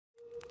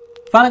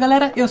Fala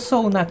galera, eu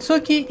sou o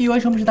Natsuki e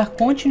hoje vamos dar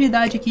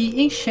continuidade aqui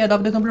em Shadow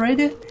of the Tomb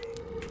Raider.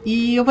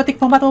 E eu vou ter que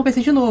formatar meu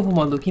PC de novo,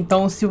 maluco.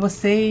 Então se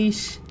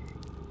vocês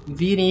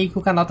virem aí que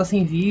o canal tá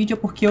sem vídeo é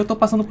porque eu tô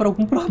passando por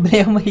algum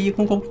problema aí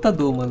com o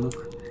computador,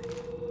 maluco.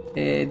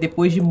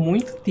 Depois de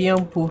muito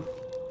tempo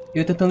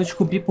eu tentando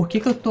descobrir por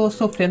que eu tô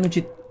sofrendo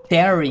de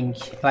tearing,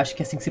 eu acho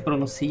que é assim que se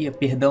pronuncia,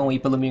 perdão aí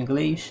pelo meu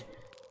inglês.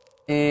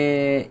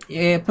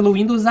 Pelo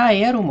Windows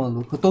Aero,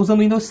 maluco. Eu tô usando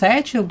o Windows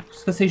 7,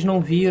 se vocês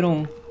não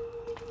viram...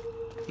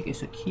 O que é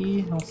isso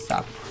aqui? É um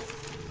sapo.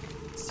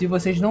 Se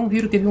vocês não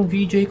viram, teve um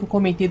vídeo aí que eu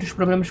comentei dos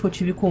problemas que eu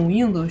tive com o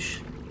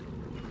Windows.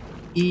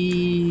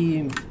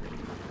 E...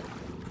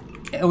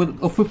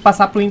 Eu fui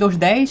passar pro Windows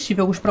 10,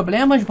 tive alguns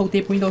problemas,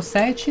 voltei pro Windows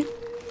 7.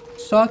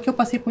 Só que eu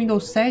passei pro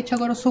Windows 7 e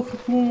agora eu sofro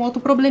com um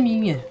outro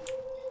probleminha.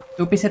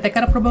 Eu pensei até que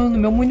era problema no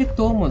meu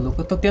monitor, mano.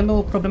 Eu tô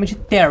tendo problema de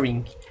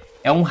tearing.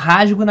 É um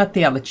rasgo na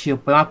tela,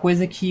 tipo. É uma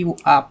coisa que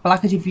a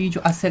placa de vídeo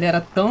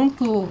acelera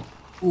tanto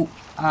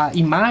a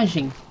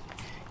imagem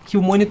que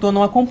o monitor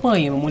não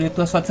acompanha. O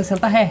monitor é só de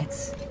 60 Hz.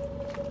 Se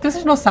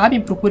vocês não sabem,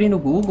 procurem no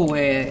Google.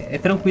 É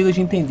tranquilo de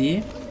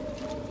entender.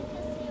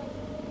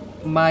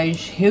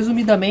 Mas,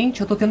 resumidamente,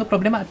 eu tô tendo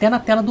problema até na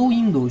tela do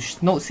Windows.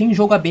 Sem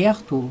jogo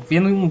aberto,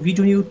 vendo um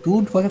vídeo no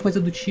YouTube, qualquer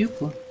coisa do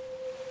tipo.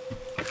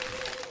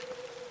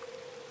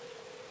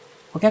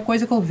 Qualquer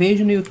coisa que eu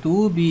vejo no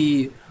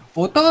YouTube,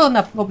 ou tô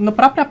na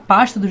própria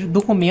pasta dos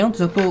documentos,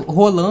 eu tô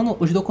rolando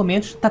os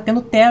documentos, tá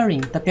tendo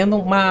tearing, tá tendo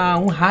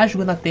um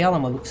rasgo na tela,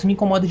 maluco. Isso me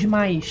incomoda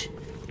demais.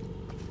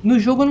 No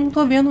jogo eu não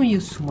tô vendo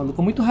isso,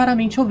 maluco. Muito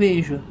raramente eu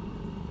vejo.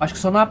 Acho que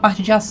só na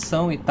parte de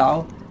ação e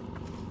tal.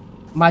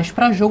 Mas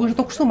pra jogo eu já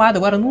tô acostumado.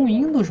 Agora no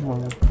Windows,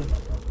 maluco,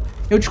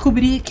 eu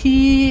descobri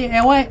que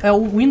é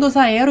o Windows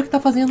Aero que tá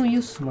fazendo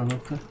isso,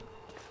 maluco.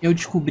 Eu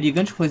descobri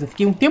grande coisa.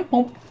 Fiquei um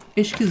tempão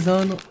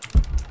pesquisando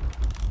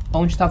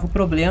onde estava o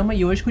problema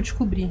e hoje que eu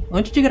descobri.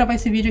 Antes de gravar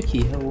esse vídeo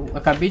aqui, eu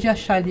acabei de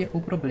achar ali o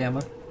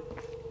problema.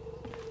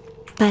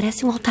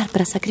 Parece um altar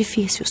para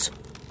sacrifícios.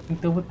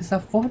 Então eu vou precisar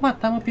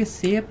formatar meu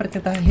PC para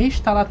tentar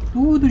reinstalar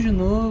tudo de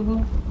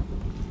novo.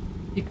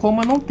 E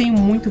como eu não tenho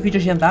muito vídeo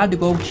agendado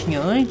igual eu tinha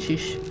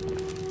antes,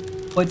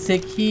 pode ser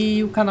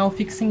que o canal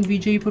fique sem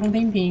vídeo aí por um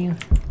tempinho.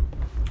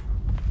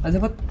 Mas eu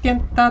vou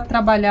tentar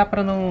trabalhar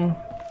para não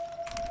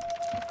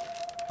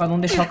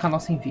deixar o canal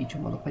sem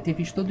vídeo, mano. Vai ter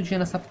vídeo todo dia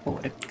nessa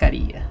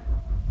porcaria.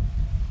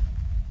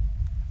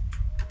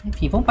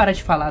 Enfim, vamos parar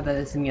de falar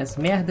das minhas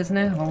merdas,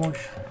 né? Vamos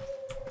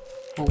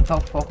voltar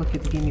o foco aqui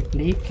do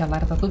gameplay, porque a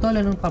Lara tá toda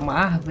olhando pra uma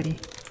árvore.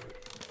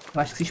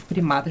 Eu acho que esses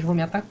primatas vão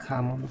me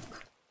atacar, mano.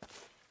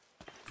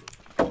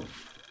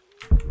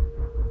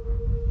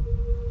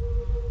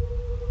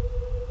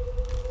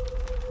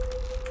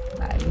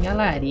 Larinha,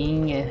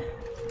 Larinha.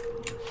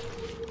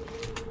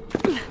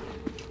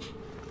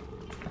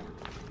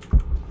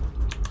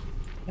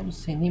 Eu não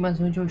sei nem mais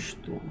onde eu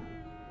estou.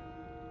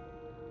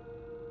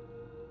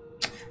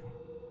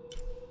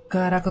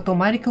 Caraca,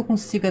 tomara que eu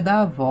consiga dar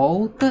a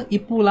volta e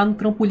pular no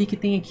trampolim que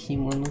tem aqui,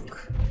 mano.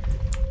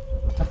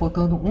 Tá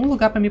faltando um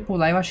lugar pra me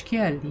pular, eu acho que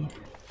é ali.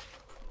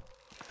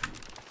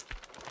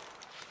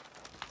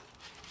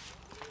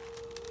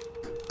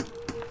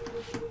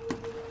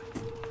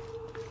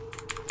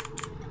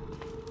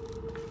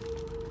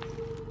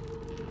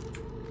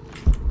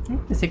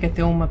 Pensei que ia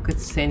ter uma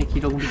cutscene aqui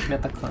de algum bicho me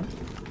atacando.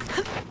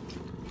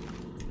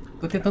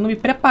 Tô tentando me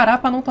preparar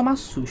pra não tomar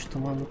susto,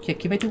 mano. Que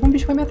aqui vai ter algum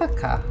bicho que vai me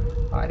atacar.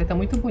 A área tá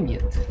muito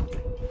bonita.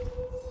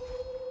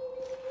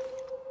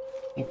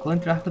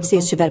 Encontre o arco do campeão. Se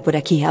estiver por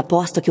aqui,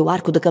 aposto que o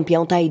arco do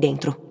campeão tá aí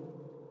dentro.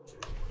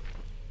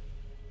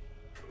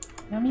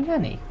 Eu me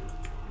enganei.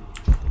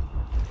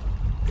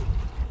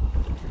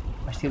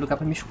 Mas tem lugar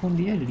pra me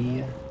esconder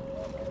ali.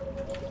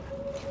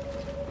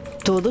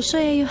 Tudo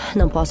cheio.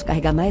 Não posso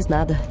carregar mais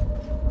nada.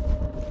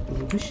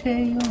 Tudo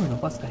cheio. Não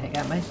posso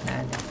carregar mais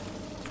nada.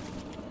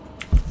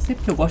 Não sei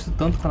porque eu gosto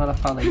tanto quando ela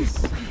fala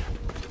isso.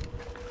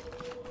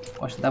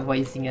 Gosto da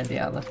vozinha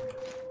dela.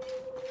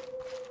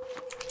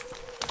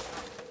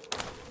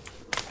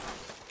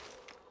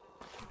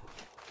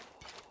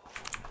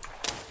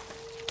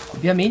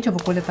 Obviamente eu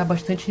vou coletar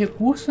bastante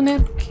recurso, né?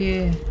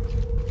 Porque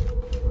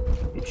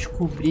eu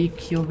descobri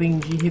que eu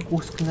vendi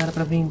recurso que não era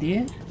pra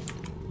vender.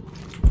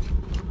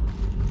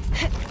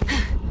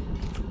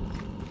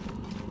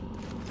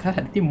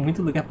 Cara, tem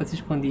muito lugar pra se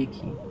esconder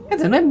aqui. Quer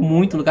dizer, não é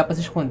muito lugar pra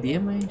se esconder,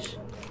 mas...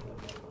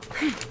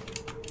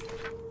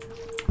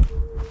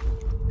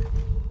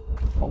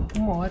 Bom,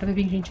 uma hora vai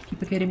vir gente aqui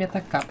pra querer me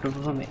atacar,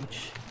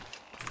 provavelmente.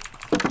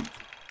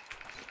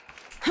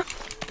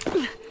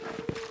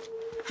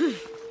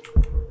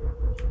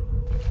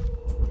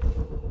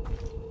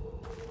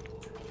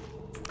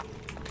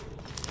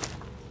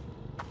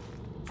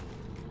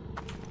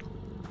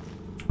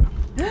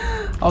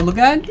 Olha o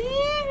lugar ali,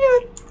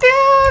 meu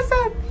Deus,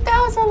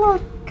 é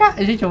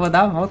louca. Gente, eu vou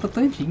dar a volta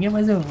todinha,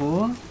 mas eu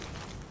vou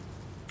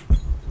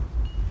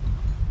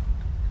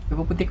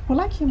ter que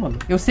pular aqui, mano.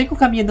 Eu sei que o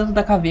caminho é dentro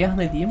da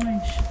caverna ali,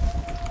 mas...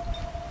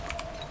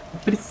 eu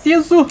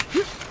preciso!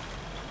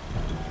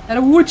 Era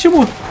o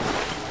último!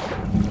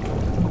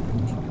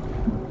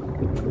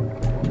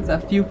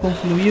 Desafio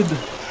concluído.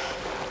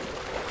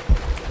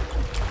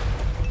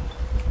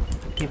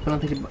 Tem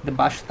planta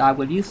debaixo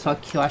d'água ali, só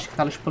que eu acho que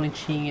aquelas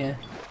plantinhas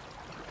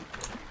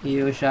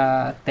eu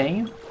já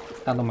tenho.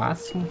 Tá no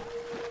máximo.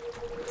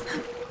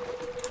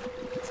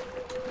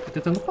 Tô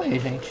tentando correr,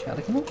 gente.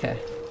 Ela que não quer.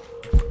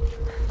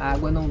 A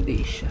água não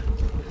deixa.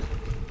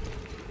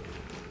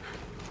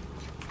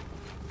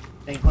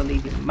 Já enrolei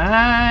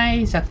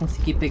demais. Já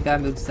consegui pegar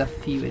meu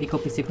desafio ali que eu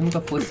pensei que eu nunca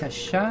fosse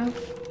achar.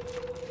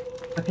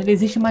 Só que ainda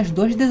existe mais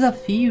 2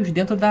 desafios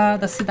dentro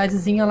da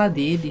cidadezinha lá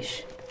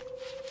deles.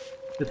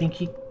 Eu tenho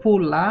que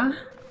pular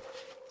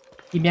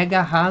e me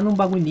agarrar num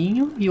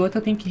bagulhinho. E outro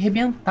eu tenho que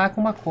arrebentar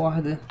com uma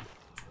corda.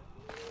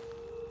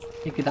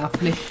 Tem que dar uma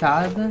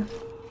flechada.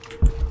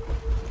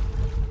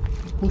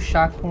 E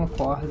puxar com a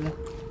corda.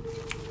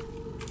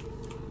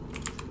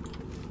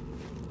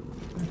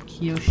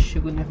 Aqui eu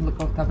chego no mesmo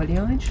local que eu tava ali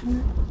antes,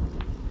 né?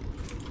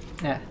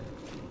 É.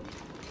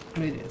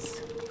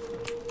 Beleza.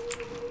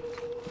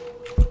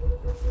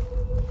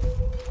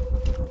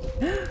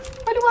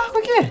 Olha o arco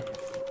aqui!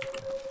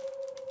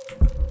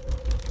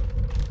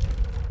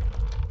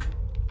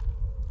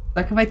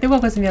 Só que vai ter alguma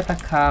coisa me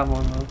atacar,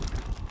 mano.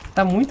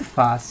 Tá muito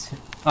fácil.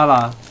 Olha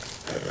lá.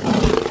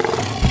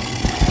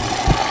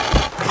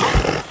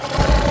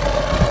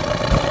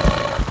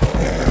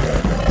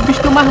 O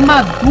bicho tem uma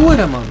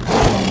armadura, mano.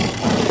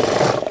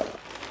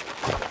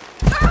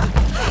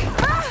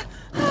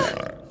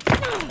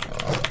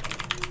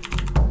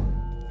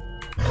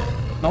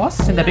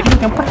 Nossa, ainda bem que deu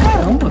tempo pra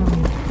caramba.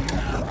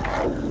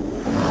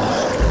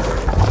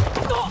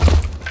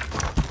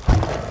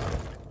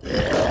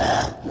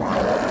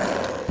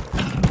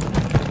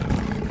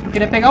 Eu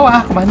queria pegar o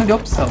arco, mas não deu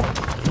opção.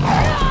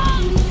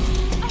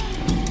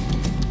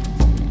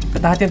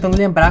 Eu tava tentando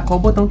lembrar qual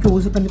botão que eu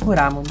uso pra me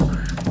curar, mano.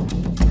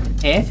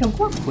 F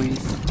alguma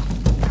coisa.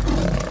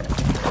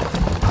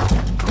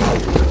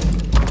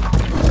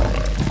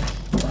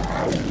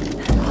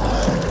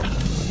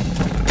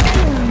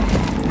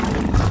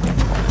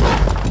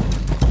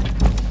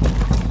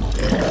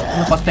 Eu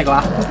não posso pegar o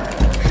arco.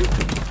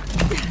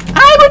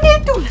 Ai,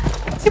 bonito!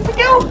 Se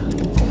fudeu!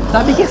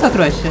 Sabe que é essa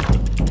trouxa?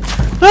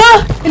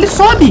 Ah! Ele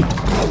sobe!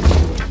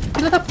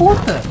 Filha da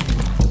puta!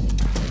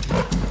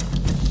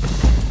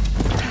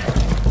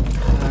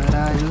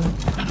 Caralho.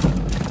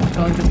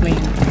 Pra onde eu tô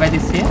indo? Ele vai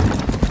descer?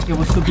 Eu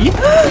vou subir?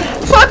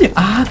 Ah! Sobe!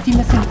 Ah,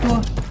 filha,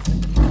 acertou!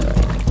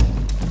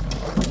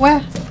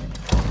 Ué?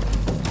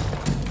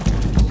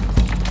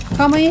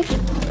 Calma aí.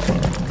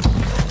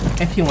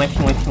 F1,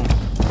 F1,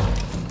 F1.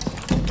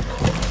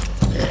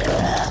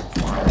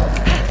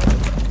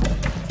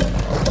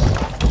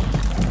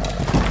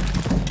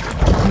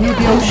 Meu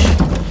Deus.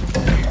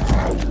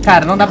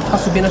 Cara, não dá pra ficar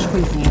subindo as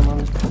coisinhas,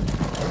 mano.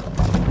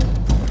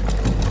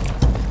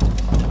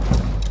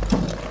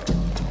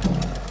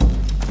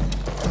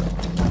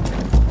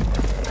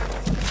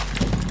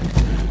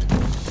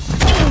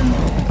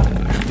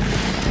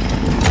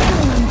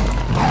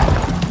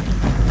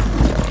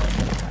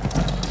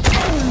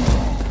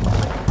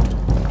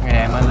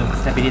 É, mano,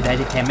 essa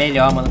habilidade aqui é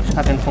melhor, mano.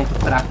 Ficar vendo ponto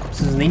fraco. Não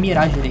preciso nem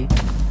mirar direito.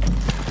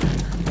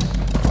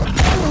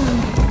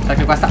 Só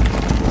que eu gosto.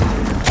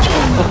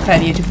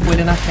 Porcaria de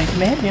folha na frente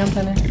me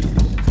arrebenta, né?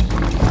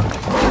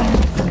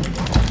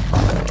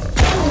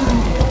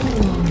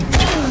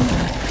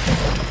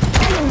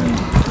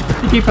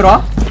 Fiquei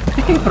pro.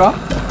 Fiquei pro.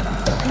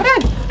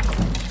 Fred!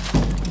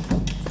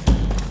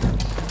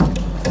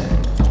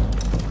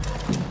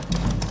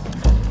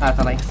 Ah,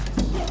 tá lá em cima.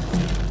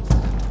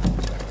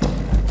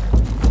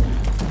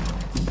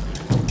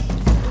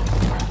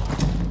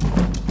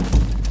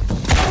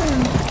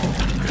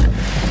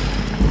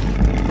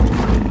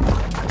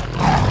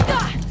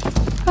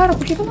 Cara,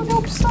 por que eu não tenho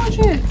opção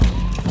de...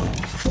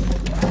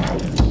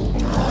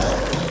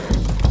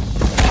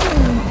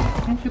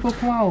 Não ficou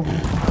com algo.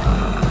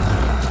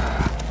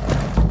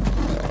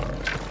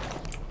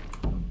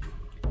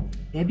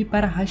 Bebe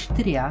para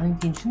rastrear, não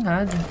entendi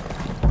nada.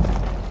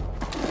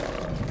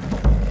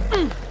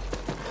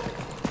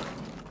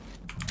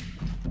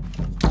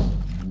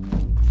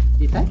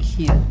 Ele tá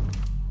aqui, ó.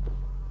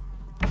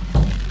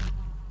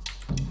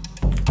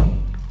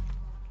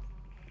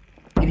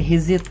 Ele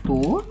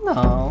resetou?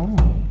 Não.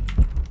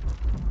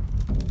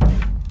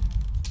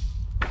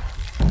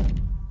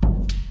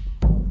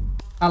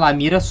 Ah lá, a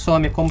mira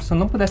some, como se eu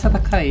não pudesse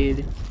atacar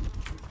ele.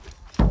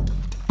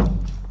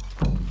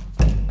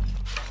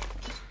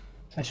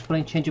 As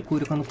plantinhas de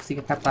cura que eu não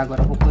consigo catar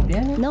agora eu vou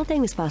poder, né? Não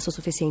tenho espaço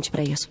suficiente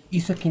pra isso.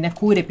 Isso aqui não é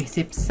cura, é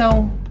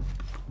percepção.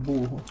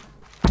 Burro.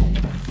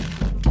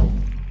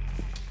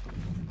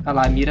 Ah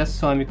lá, a mira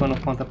some quando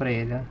conta pra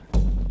ele, ó.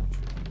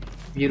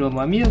 Virou meu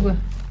amigo?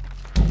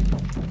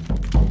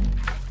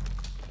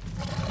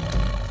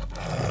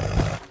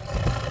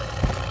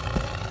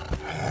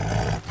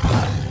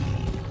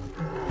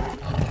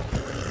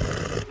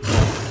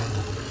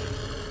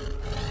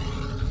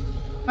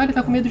 Ah, ele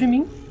tá com medo de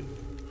mim.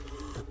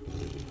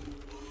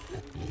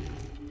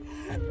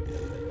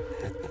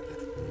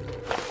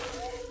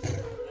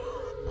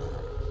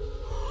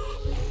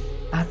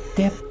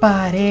 Até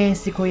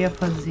Parece que eu ia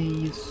fazer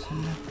isso,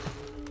 né?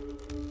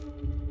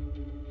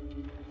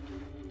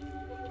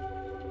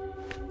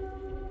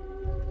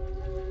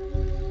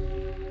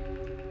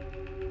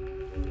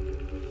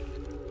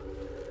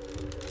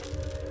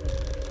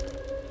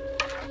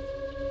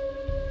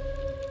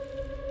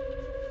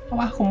 O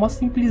arco mó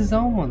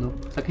simplesão, mano.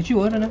 Só que é de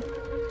ouro, né?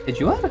 É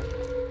de ouro?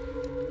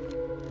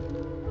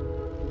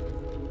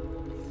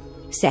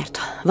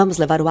 Certo. Vamos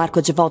levar o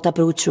arco de volta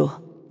pro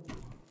Uchu.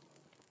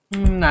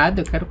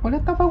 Nada, eu quero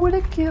coletar o bagulho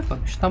aqui, pô.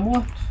 Está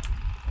morto.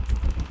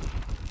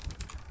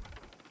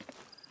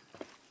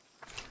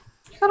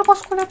 Por que eu não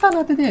posso coletar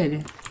nada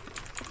dele?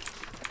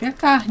 Tem a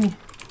carne.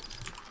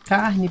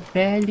 Carne,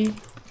 pele.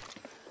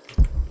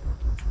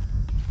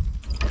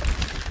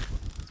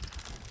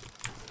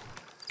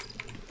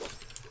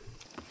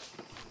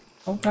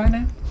 Comprar,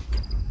 né?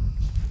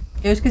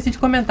 Eu esqueci de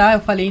comentar,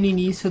 eu falei no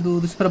início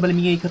dos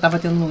probleminha aí que eu tava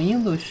tendo no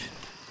Windows.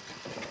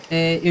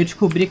 Eu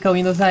descobri que é o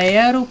Windows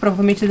Aero,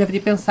 provavelmente eu deve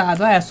ter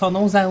pensado, é só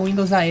não usar o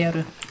Windows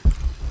Aero.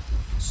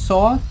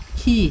 Só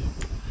que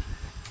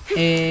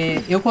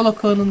eu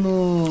colocando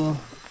no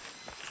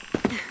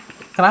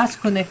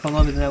clássico, né, que é o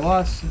nome do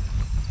negócio,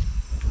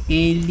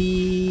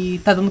 ele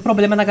tá dando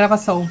problema na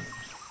gravação.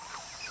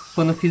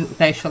 Quando eu fiz o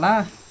teste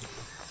lá,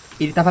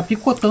 ele tava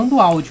picotando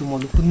o áudio,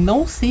 mano.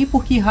 Não sei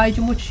por que raio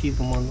de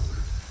motivo, mano.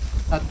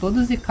 Tá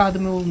todo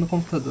zicado meu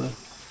computador.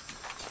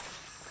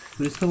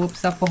 Por isso que eu vou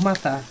precisar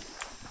formatar.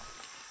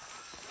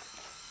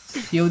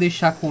 Se eu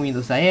deixar com o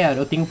Windows Aero,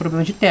 eu tenho um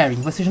problema de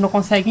tearing. Vocês não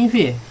conseguem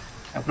ver.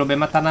 O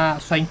problema tá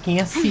só em quem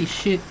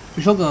assiste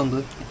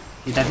jogando.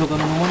 E tá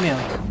jogando no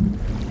momento.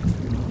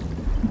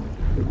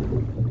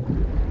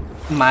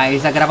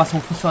 Mas a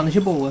gravação funciona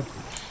de boa.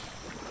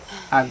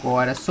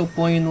 Agora, se eu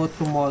ponho no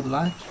outro modo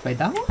lá, vai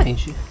dar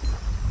onde?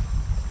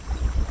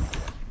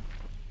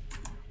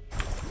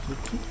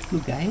 Que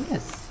lugar é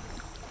esse?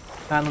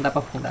 Ah, não dá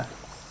pra afundar.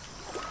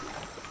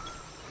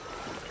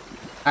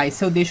 Aí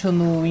se eu deixo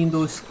no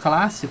Windows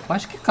clássico,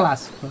 acho que é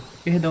clássico.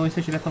 Perdão se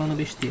eu estiver falando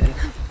besteira.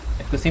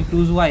 É porque eu sempre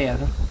uso o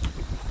Aero.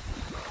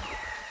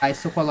 Aí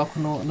se eu coloco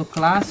no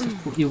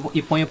clássico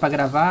e ponho pra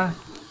gravar,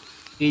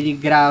 ele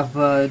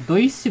grava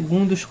 2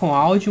 segundos com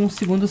áudio e 1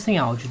 segundo sem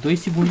áudio. 2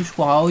 segundos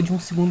com áudio e 1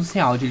 segundo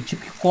sem áudio. Ele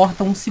tipo que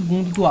corta 1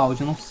 segundo do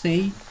áudio. Eu não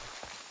sei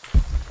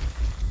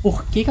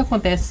por que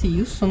acontece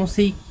isso. Eu não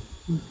sei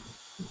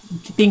o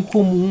que tem em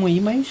comum aí,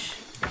 mas...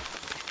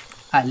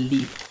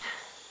 Ali.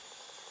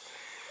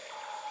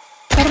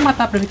 Quero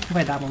matar pra ver o que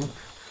vai dar, mano.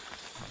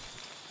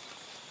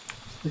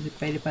 Use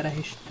pele para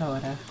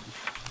restaurar.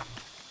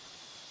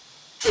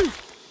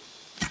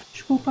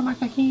 Desculpa,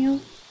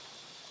 macaquinho.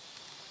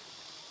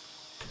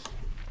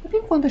 Eu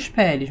tenho quantas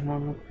peles,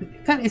 mano?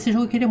 Cara, esse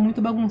jogo aqui ele é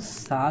muito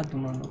bagunçado,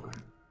 mano.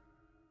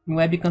 Meu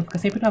webcam fica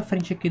sempre na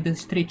frente aqui das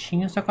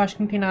estreitinhas, só que eu acho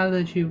que não tem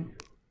nada de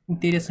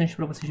interessante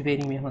pra vocês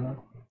verem mesmo,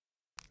 não.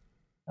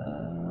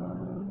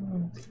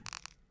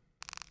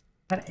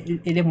 Cara,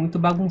 ele é muito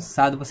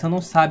bagunçado. Você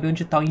não sabe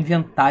onde tá o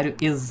inventário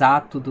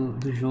exato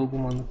do jogo,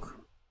 mano.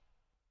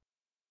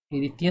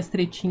 Ele tem as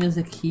tretinhas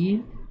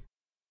aqui.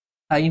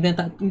 Aí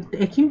inventário...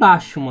 É aqui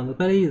embaixo, mano.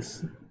 Olha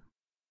isso.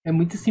 É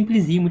muito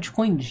simplesinho, muito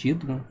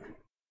escondido, mano.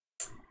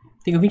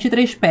 Tenho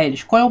 23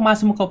 peles. Qual é o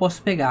máximo que eu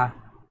posso pegar?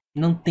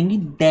 Não tenho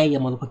ideia,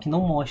 mano. Porque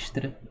não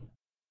mostra.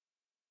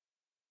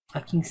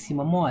 Aqui em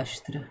cima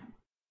mostra.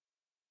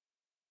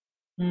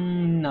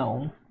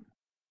 Não.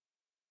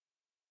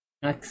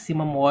 Aqui em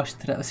cima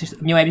mostra...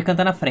 Minha webcam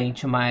tá na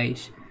frente,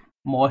 mas...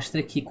 Mostra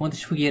aqui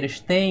quantas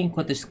fogueiras tem,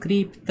 quantas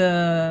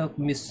criptas,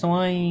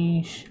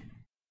 missões,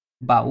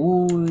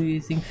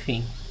 baús,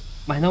 enfim.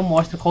 Mas não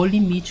mostra qual o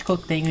limite que eu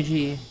tenho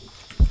de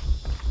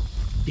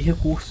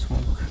recurso,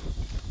 mano.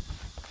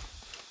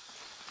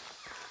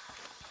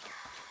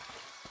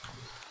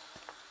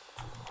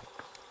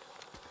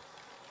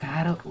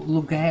 Cara, o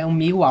lugar é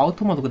meio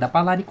alto, mano. Dá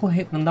pra lá e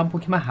correr, andar um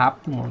pouquinho mais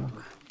rápido, mano.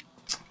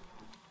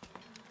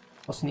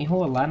 Posso nem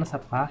rolar nessa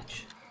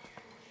parte.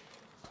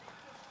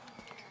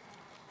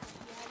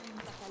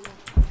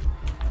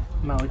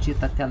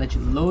 Maldita tela de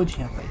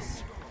loading,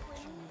 rapaz.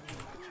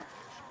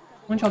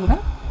 Onde é o lugar?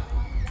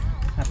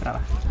 Vai pra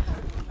lá.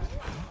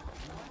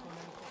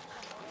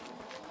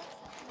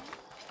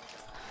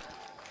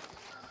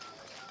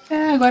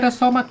 Agora é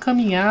só uma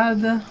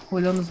caminhada,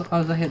 olhando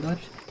aos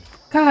arredores.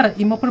 Cara,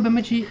 e meu problema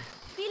de...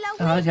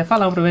 já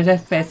falar, um problema de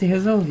FPS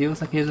resolveu,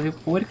 só que resolveu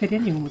porcaria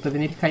nenhuma. Tô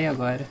vendo ele cair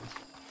agora.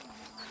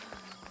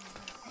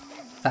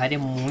 Essa área é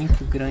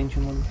muito grande,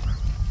 mano.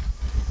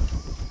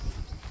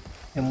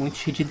 É muito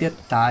cheio de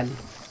detalhe.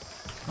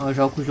 Eu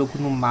jogo o jogo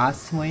no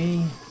máximo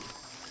e...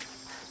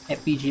 É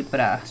pedir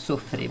pra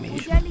sofrer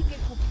mesmo.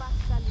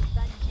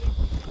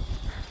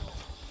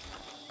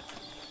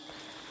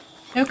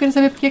 Eu queria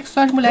saber por que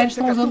só as mulheres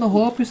estão usando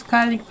roupa e os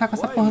caras têm que ficar com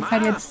essa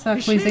porcaria dessa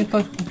coisa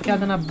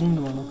enfiada na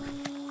bunda, mano.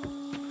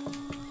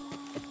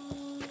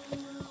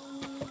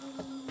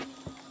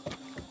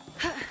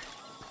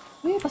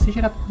 Ih, passei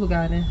girar pro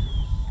lugar, né?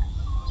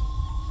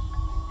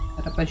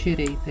 Era pra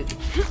direita ali.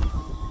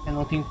 Eu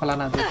não tenho que falar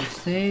nada com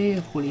você,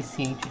 eu pulei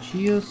ciente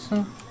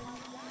disso.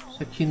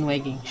 Isso aqui não é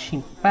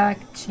Genshin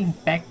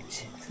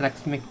Impact. Será que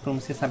como é que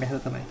pronuncia essa merda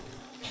também?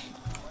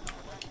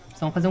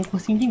 Vamos fazer um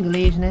cursinho de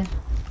inglês, né?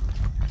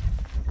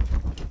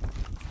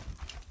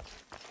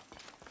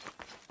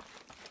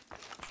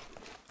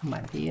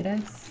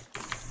 Madeiras.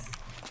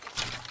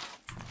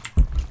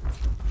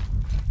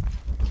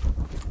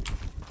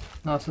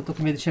 Nossa, eu tô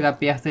com medo de chegar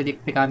perto ali e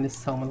pegar a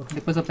missão, mano.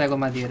 Depois eu pego a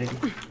madeira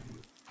ali.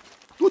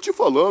 Tô te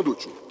falando,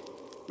 tio.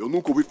 Eu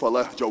nunca ouvi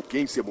falar de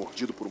alguém ser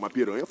mordido por uma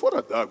piranha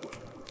fora d'água.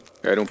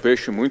 Era um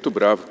peixe muito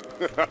bravo.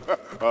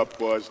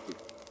 Aposto.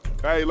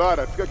 Aí,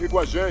 Lara, fica aqui com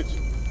a gente.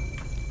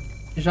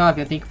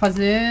 Jovem, eu tenho que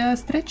fazer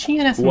as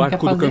tretinhas, né? Você O não quer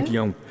arco do fazer?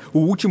 campeão. O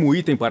último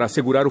item para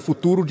assegurar o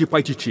futuro de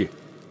Paititi.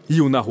 E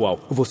o narwhal,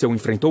 você o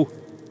enfrentou?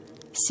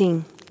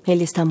 Sim,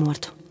 ele está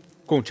morto.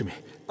 Conte-me,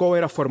 qual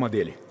era a forma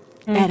dele?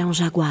 Era um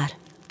jaguar.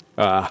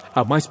 Ah,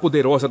 a mais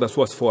poderosa das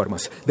suas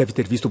formas. Deve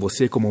ter visto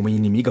você como uma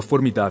inimiga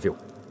formidável.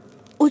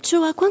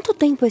 Tio, há quanto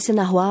tempo esse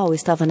narwhal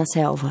estava na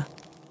selva?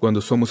 Quando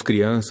somos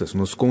crianças,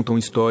 nos contam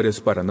histórias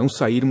para não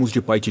sairmos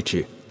de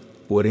Paititi.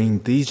 Porém,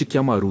 desde que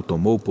Amaru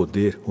tomou o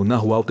poder, o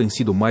narwhal tem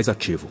sido mais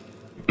ativo.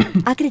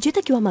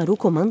 Acredita que o Amaru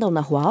comanda o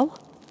narwhal?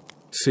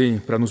 Sim,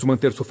 para nos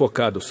manter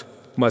sufocados.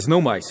 Mas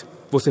não mais.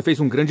 Você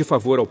fez um grande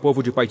favor ao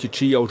povo de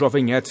Paititi e ao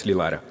jovem Etse,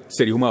 Lara.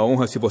 Seria uma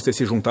honra se você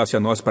se juntasse a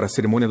nós para a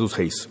cerimônia dos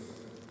reis.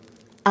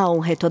 A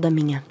honra é toda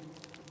minha.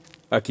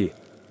 Aqui,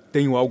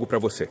 tenho algo para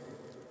você.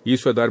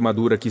 Isso é da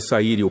armadura que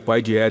Sairi, o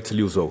pai de Etse,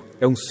 lhe usou.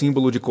 É um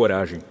símbolo de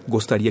coragem.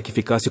 Gostaria que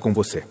ficasse com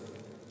você.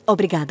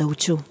 Obrigada,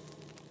 tio.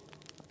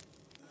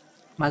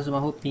 Mais uma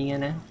roupinha,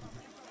 né?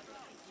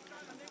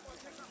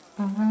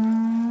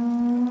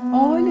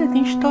 Olha,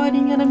 tem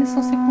historinha na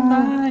missão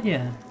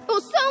secundária.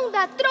 O som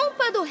da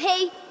trompa do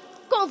rei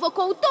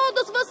convocou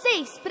todos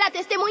vocês para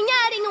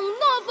testemunharem um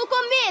novo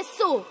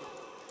começo.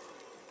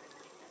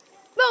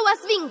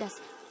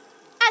 Boas-vindas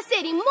à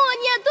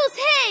cerimônia dos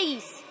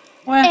reis.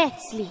 Ué?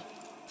 Etse,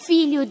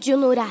 filho de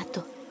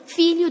Unurato,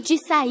 filho de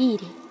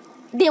Sairi,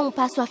 dê um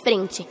passo à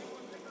frente.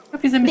 Eu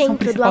fiz a missão Dentro do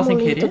principal sem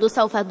amuleto querer. do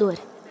Salvador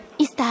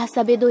está a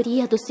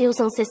sabedoria dos seus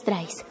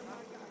ancestrais.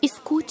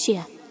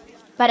 Escute-a,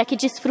 para que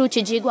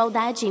desfrute de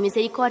igualdade e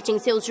misericórdia em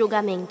seus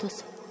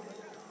julgamentos.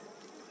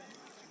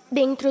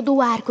 Dentro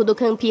do arco do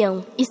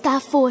campeão está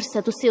a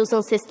força dos seus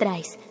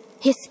ancestrais.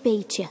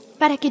 Respeite-a,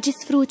 para que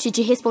desfrute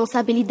de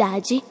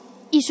responsabilidade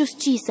e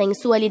justiça em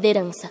sua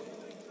liderança.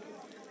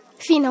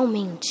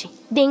 Finalmente,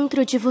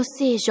 dentro de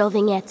você,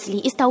 jovem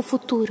Etse, está o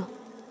futuro.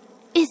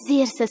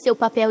 Exerça seu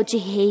papel de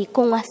rei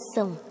com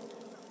ação.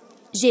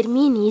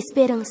 Germine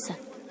esperança.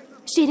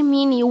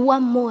 Germine o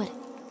amor.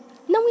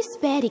 Não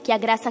espere que a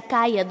graça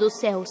caia dos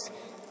céus.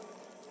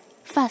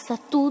 Faça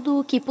tudo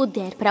o que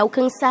puder para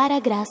alcançar a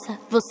graça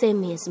você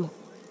mesmo.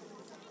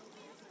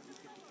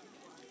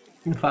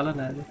 Não fala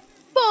nada.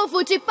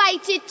 Povo de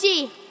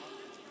Paititi,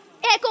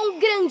 é com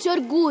grande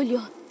orgulho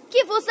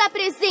que vos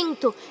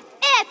apresento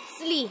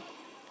Etse,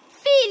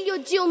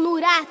 filho de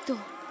Unurato,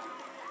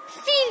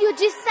 filho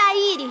de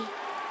Sairi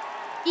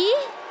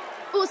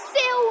e o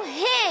seu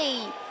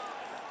rei.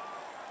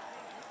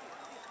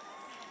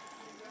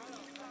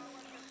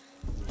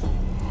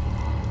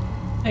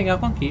 Legal,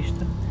 conquista.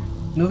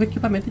 Novo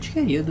equipamento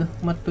adquirido.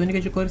 Uma túnica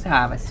de couro.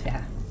 Ah, vai se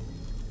ferrar.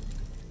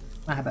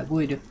 Mais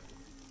bagulho.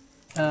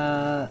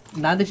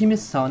 Nada de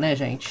missão, né,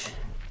 gente?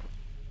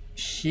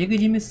 Chega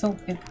de missão.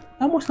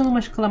 Tá mostrando uma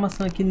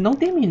exclamação aqui. Não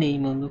terminei,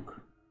 mano.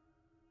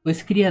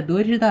 Os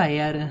criadores da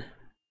era.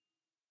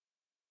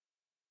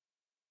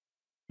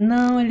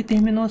 Não, ele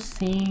terminou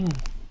sim.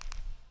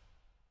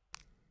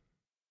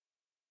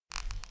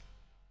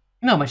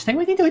 Não, mas tá em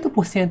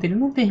 88%. Ele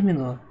não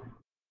terminou.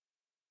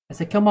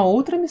 Essa aqui é uma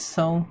outra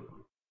missão.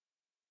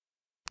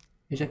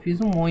 Eu já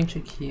fiz um monte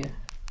aqui.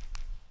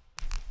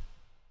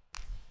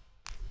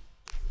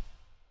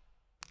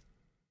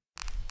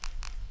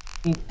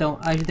 Então,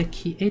 as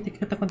daqui... Eita, o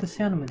que tá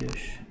acontecendo, meu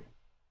Deus?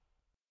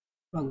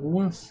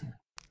 Bagunça.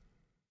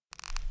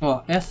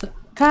 Ó, essa...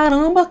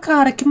 Caramba,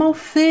 cara, que mal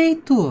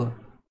feito!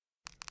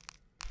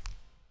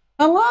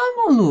 Olha lá,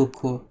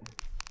 maluco!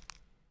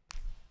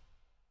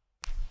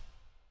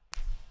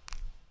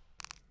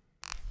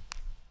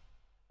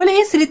 Olha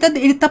isso,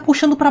 ele tá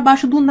puxando pra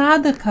baixo do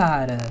nada,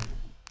 cara.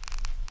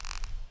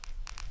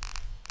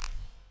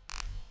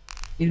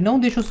 Ele não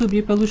deixa eu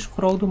subir pelo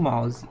scroll do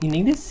mouse. E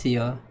nem descer,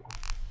 ó.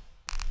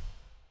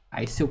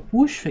 Aí se eu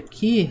puxo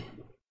aqui,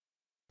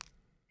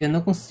 eu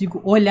não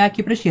consigo olhar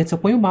aqui pra esquerda. Se eu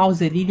ponho o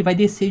mouse ali, ele vai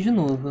descer de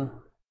novo.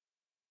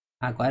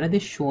 Agora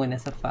deixou, né,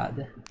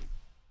 safada.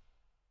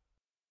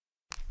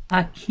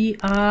 Aqui,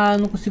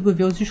 não consigo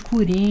ver os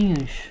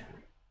escurinhos.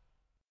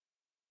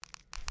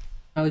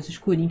 Os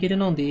escurinhos que ele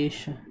não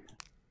deixa.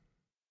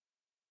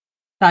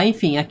 Tá,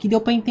 enfim, aqui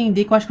deu pra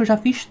entender que eu acho que eu já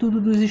fiz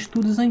tudo dos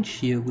estudos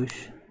antigos.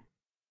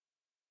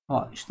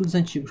 Ó, estudos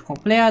antigos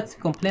completos,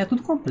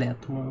 tudo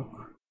completo,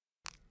 mano.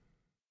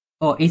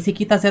 Ó, esse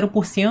aqui tá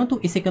 0%,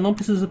 esse aqui eu não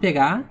preciso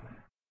pegar.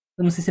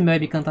 Eu não sei se meu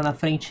webcam tá na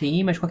frente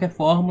aí, mas de qualquer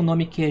forma, o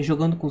nome aqui é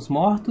Jogando com os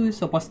Mortos.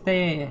 Eu posso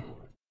até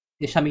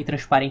deixar meio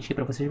transparente aí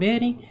pra vocês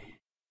verem.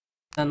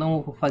 Eu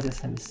não vou fazer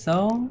essa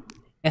missão.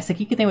 Essa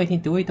aqui que tem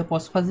 88, eu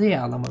posso fazer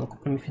ela, maluco,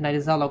 pra me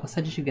finalizar logo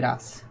essa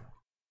desgraça.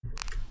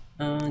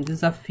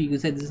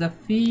 Desafios é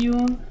desafio.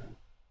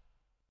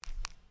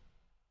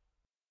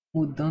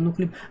 Mudando o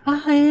clipe.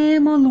 Ah, é,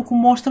 maluco,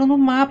 mostra no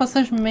mapa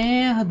essas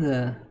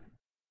merda.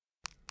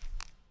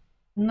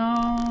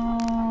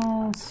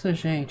 Nossa,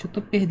 gente, eu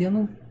tô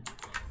perdendo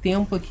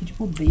tempo aqui de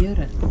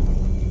bobeira.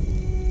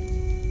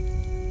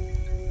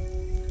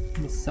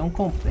 Missão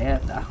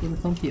completa, arco do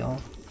campeão.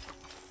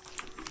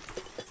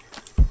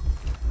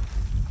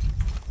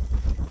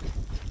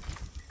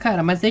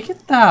 Cara, mas aí que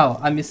tá, ó.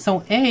 A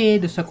missão é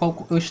ele, só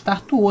que eu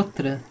starto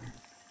outra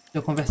se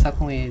eu conversar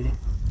com ele.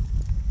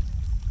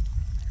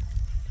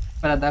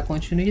 Para dar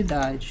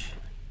continuidade.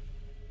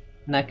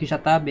 Na que já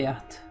tá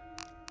aberta.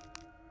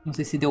 Não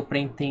sei se deu pra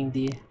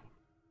entender.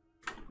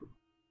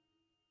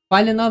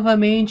 Fale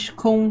novamente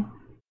com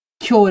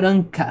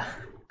Kyoranka.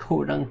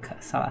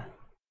 Kyoranka, sei lá.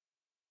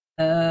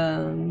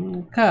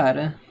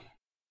 Cara...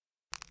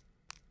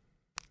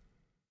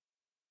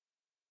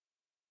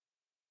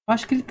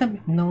 acho que ele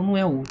também... Não, não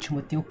é o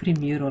último. Tem o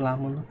primeiro lá,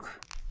 maluco.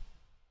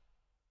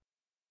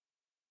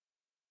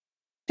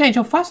 Gente,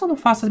 eu faço ou não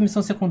faço a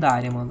missão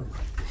secundária, mano?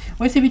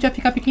 Ou esse vídeo vai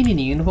ficar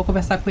pequenininho. Eu não vou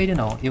conversar com ele,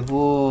 não. Eu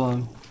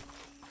vou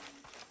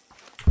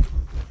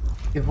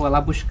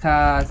lá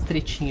buscar as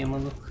tretinhas,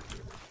 mano.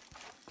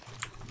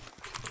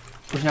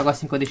 Os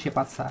negocinhos que eu deixei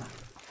passar.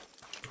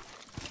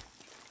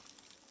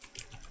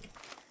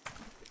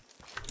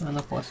 Eu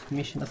não posso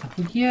mexer nessa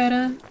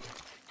fogueira.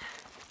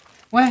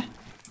 Ué?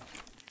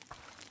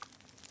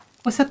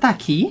 Você tá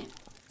aqui?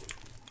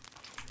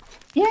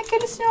 E é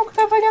aquele senhor que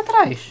tava ali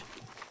atrás?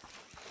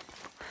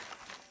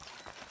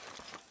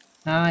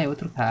 Ah, é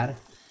outro cara.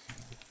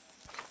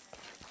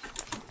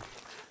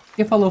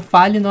 Ele falou,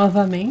 fale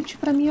novamente,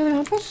 pra mim é a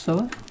mesma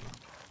pessoa.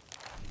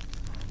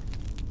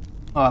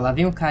 Ó, lá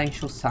vem o cara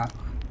encher o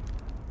saco.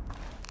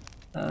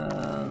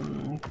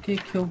 O que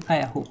que eu... ah,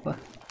 é a roupa.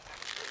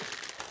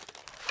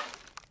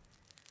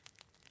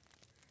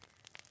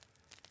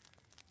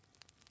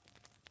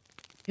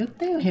 Eu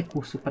tenho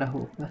recurso pra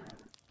roupa.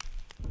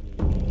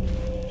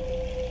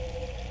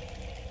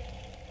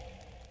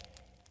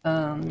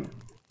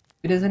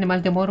 Os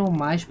animais demoram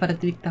mais para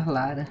detectar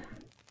Lara.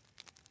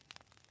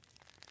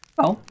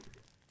 Bom,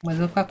 mas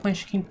eu vou ficar com a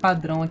skin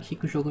padrão aqui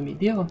que o jogo me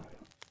deu.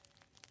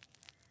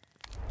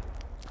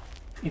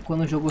 E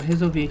quando o jogo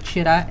resolver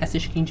tirar essa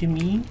skin de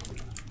mim,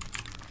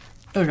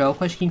 eu jogo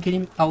com a skin que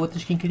ele, a outra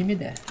skin que ele me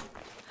der.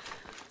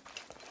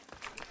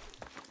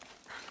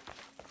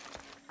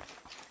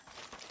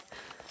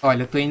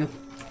 Olha, eu tô indo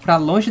pra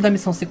longe da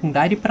missão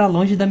secundária e pra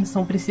longe da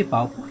missão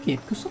principal. Por quê?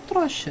 Porque eu sou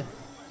trouxa.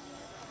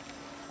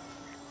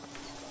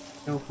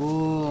 Eu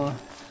vou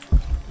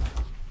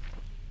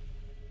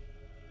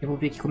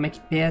ver aqui como é que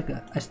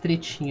pega as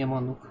tretinhas,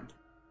 maluco.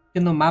 Porque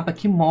no mapa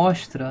aqui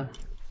mostra.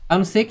 A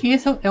não ser que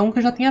esse é um que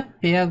eu já tenha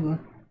pego.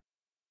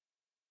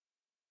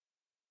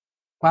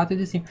 4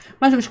 de 5.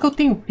 Mas os que eu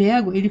tenho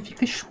pego, ele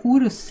fica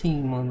escuro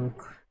assim,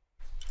 maluco.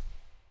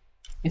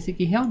 Esse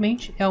aqui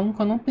realmente é um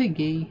que eu não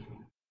peguei.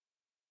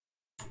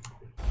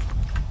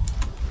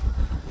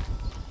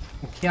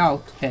 Aqui é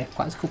alto? É,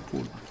 quase que eu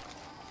pulo.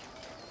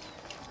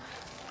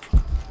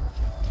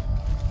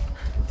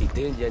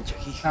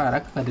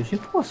 Caraca, cadê o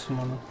recurso,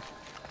 mano?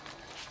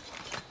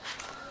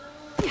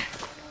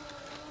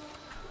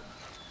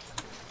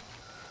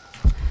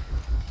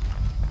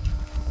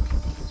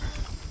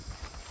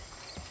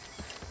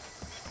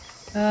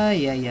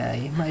 Ai, ai,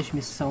 ai. Mais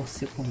missão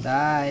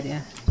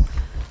secundária.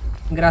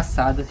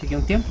 Engraçado, eu fiquei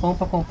um tempão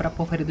pra comprar a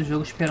porcaria do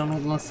jogo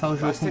esperando lançar o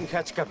jogo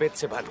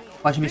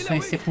com as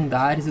missões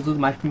secundárias e tudo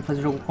mais pra me fazer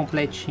o jogo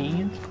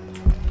completinho.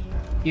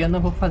 E eu não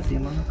vou fazer,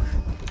 mano.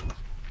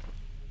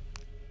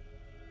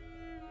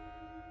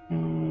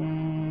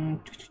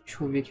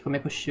 Deixa eu ver aqui como é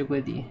que eu chego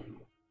ali.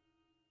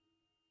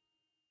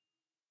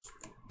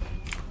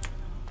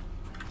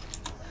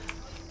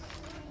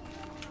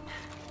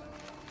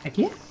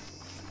 Aqui?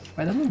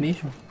 Vai dar no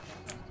mesmo.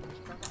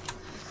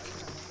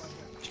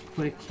 Acho que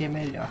por aqui é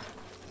melhor.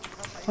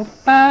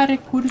 Opa,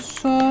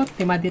 recurso!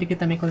 Tem madeira aqui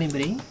também que eu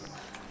lembrei.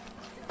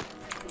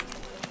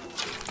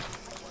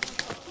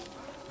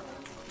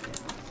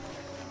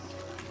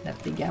 Já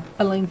peguei a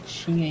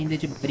plantinha ainda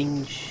de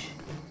brinde.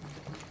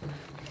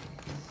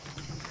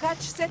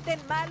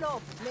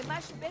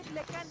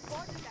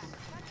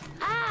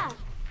 Ah!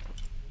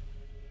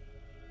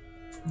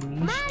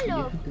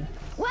 Malo!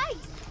 Uai!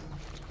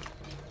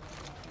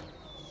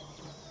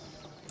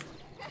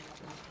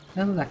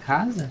 Dentro da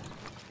casa?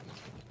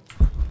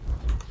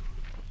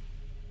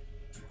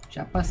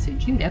 Já passei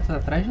direto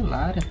atrás de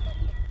Lara.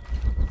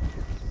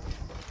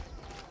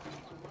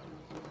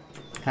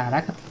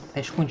 Caraca, tá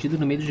escondido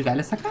no meio dos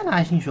galhos, é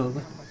sacanagem,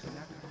 jogo.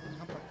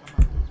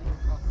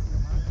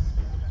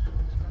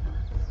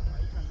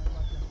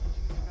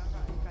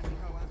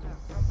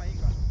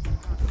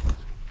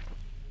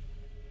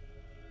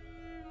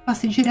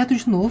 Passei direto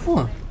de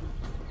novo.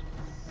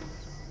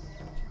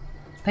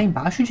 Tá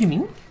embaixo de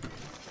mim?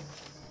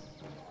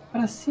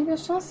 Pra cima é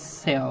só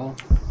céu.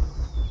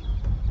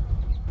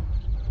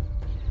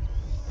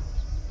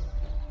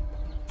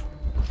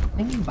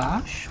 Tá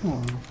embaixo,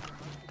 mano.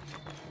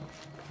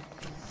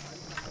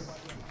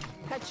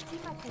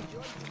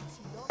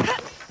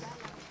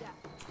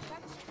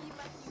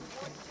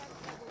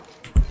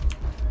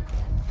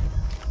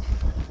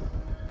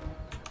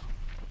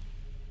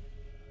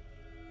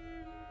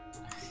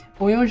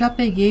 Ou eu já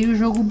peguei e o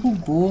jogo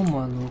bugou,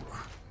 mano.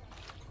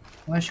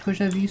 Eu acho que eu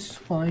já vi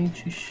isso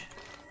antes.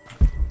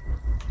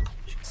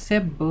 Acho que isso é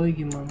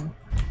bug, mano.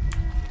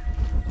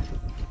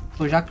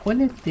 Eu já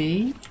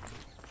coletei.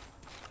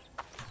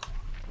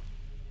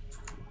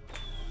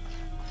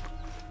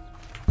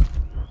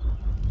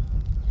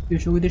 E o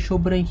jogo deixou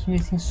branquinho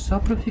assim só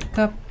pra eu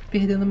ficar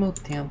perdendo meu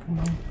tempo,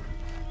 mano.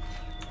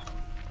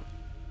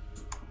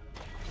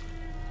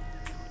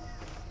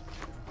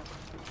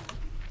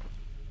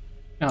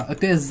 Ó, eu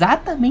tô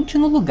exatamente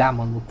no lugar,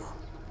 maluco.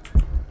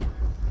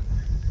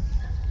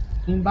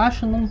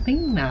 Embaixo não tem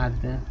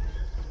nada.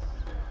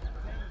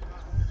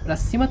 Pra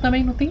cima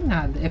também não tem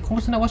nada. É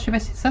como se o negócio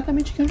estivesse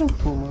exatamente aqui onde eu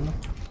tô, mano.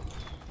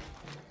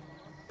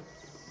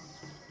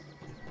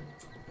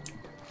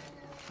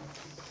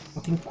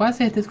 Eu tenho quase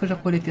certeza que eu já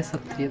coletei essa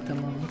treta,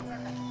 mano.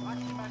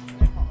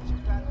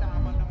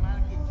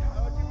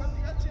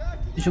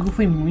 Esse jogo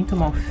foi muito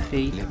mal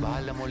feito.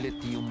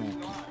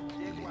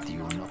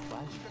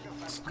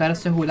 Os caras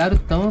se orgulharam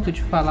tanto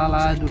de falar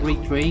lá do Ray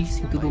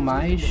Tracing e tudo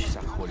mais.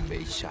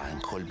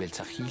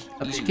 Só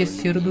que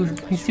esqueceram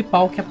do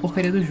principal, que é a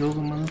porcaria do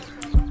jogo, mano.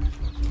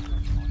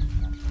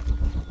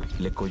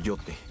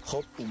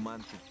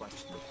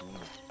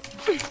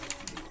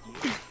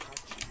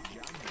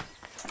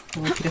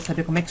 Eu queria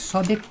saber como é que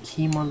sobe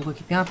aqui, mano.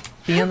 Aqui tem uma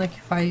pena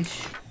que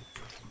faz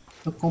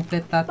eu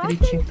completar a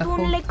tretinha que tá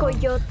faltando.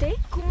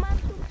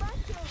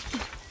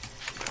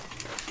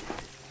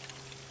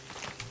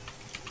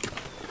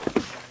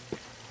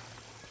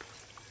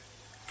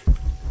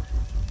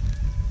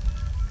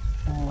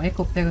 Como é que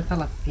eu pego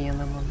aquela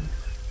pena,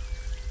 mano?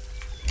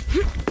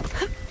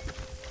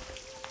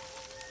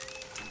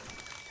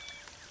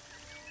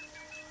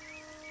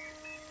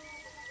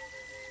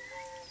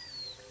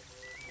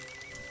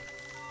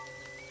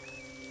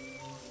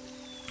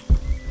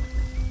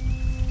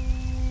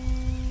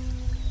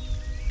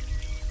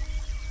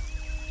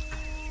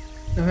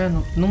 Tá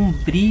vendo? Não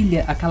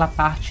brilha aquela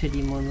parte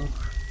ali, mano.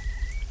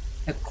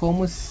 É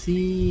como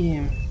se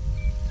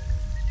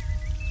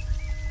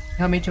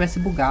realmente tivesse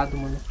bugado,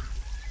 mano.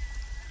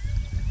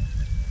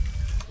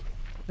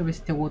 Deixa eu ver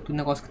se tem outro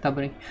negócio que tá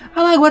branco.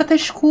 Ah lá, agora tá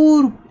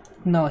escuro.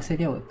 Não, esse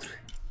ali é outro.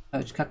 É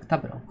o de cá que tá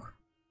branco.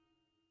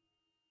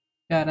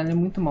 Caralho, é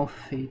muito mal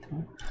feito,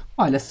 mano.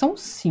 Olha, são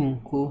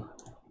 5.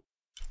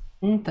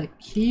 Um tá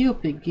aqui, eu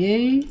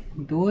peguei.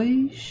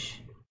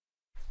 2.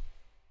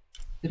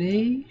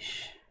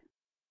 3.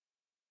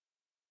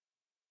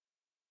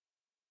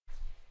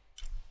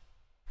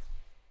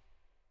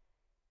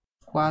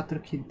 4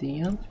 aqui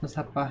dentro,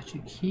 nessa parte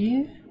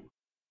aqui.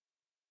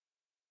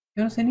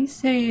 Eu não sei nem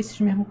se é esses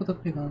mesmo que eu tô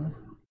pegando.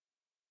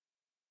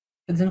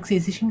 Tá dizendo que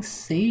existem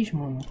 6,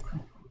 mano.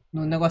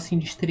 No negocinho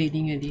de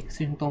estrelinha ali que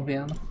vocês não estão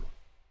vendo.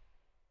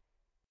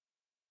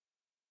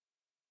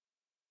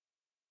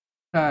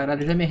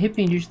 Caralho, eu já me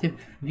arrependi de ter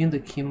vindo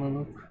aqui,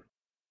 mano.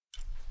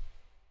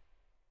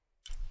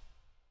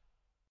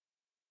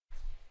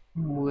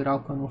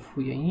 Mural que eu não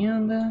fui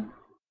ainda.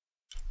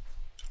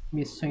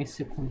 Missões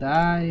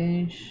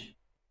secundárias.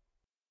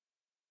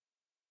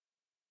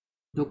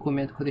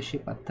 Documento que eu deixei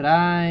pra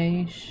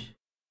trás.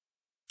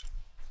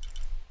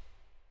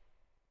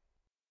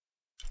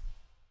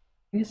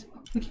 Esse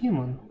papo aqui,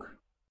 mano.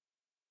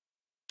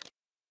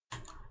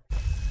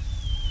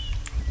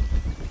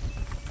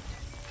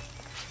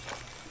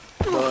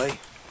 Mãe,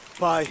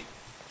 pai,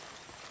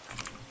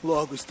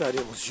 logo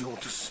estaremos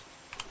juntos.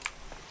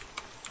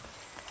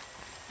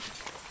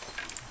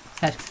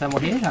 Você acha que você vai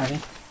morrer já,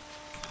 hein?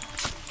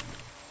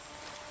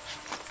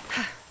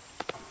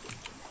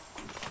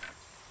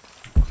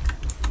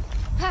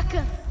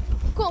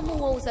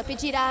 Como ousa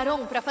pedir a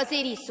Aron pra fazer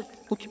isso?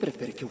 O que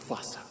prefere que eu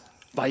faça?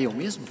 Vai eu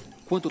mesmo?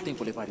 Quanto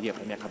tempo levaria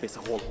pra minha cabeça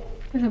rolar?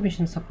 Eu já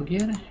mexi nessa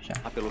fogueira? Já.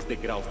 Pelos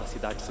degraus da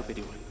cidade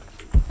superior.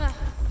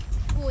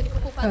 O único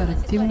culpado Cara,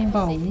 dessa tem história um é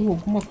você. baú,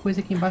 alguma coisa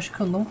aqui embaixo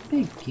que eu não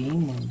peguei,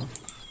 mano.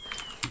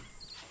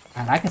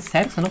 Caraca, é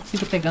sério que eu não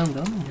consigo pegar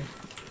andando,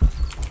 mano?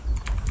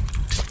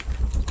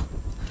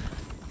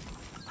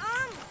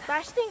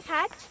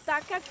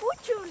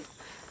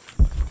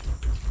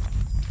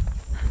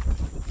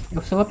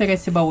 Eu só vou pegar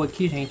esse baú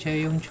aqui, gente,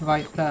 aí a gente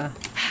vai pra...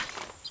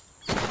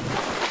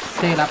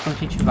 Sei lá pra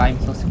onde a gente vai,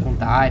 missão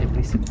secundária,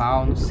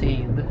 principal, não sei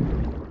ainda.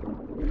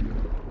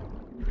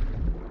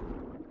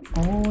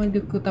 Olha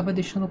o que eu tava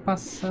deixando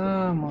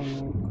passar,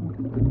 mano.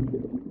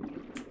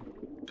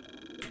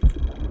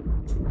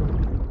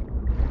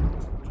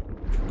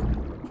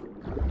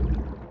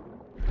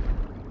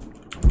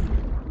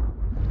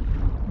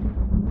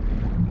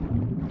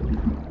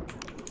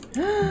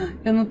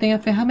 Eu não tenho a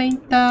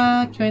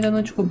ferramenta, que eu ainda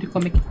não descobri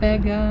como é que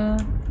pega.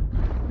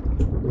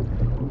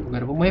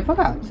 Agora eu vou morrer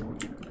afogado.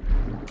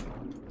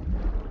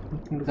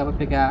 Tem lugar pra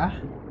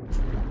pegar.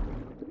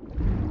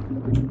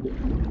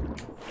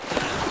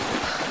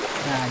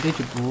 Ah, deu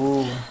de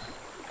boa.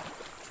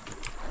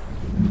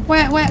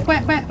 Ué.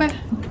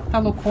 Tá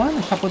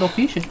loucona? Chapou da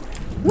ficha?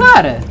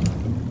 Lara!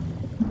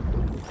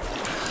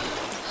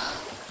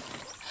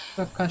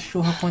 A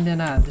cachorra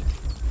condenada.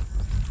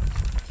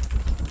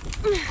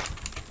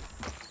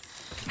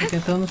 Tô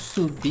tentando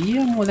subir,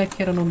 a mulher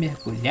querendo não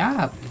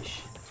mergulhar,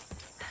 bicho.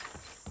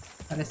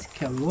 Parece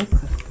que é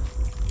louca.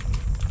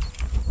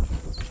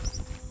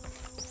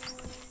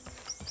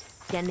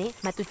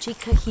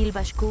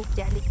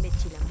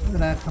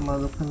 Caraca,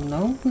 maluco,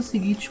 não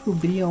consegui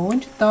descobrir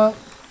onde tá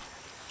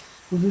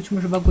os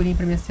últimos bagulhinhos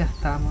pra me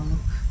acertar, maluco.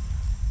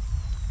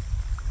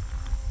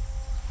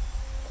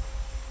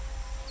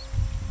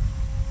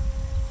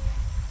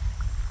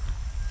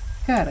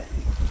 Cara,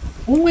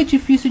 um é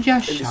difícil de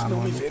achar, Eles não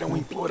mano. me verão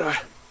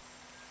implorar.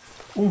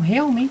 Um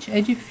realmente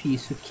é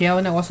difícil, que é o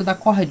negócio da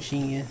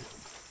cordinha.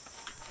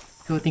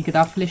 Que eu tenho que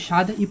dar a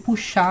flechada e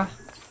puxar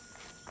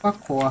com a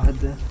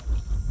corda.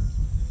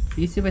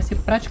 Esse vai ser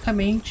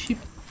praticamente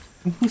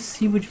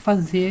impossível de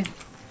fazer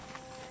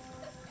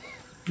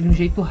de um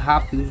jeito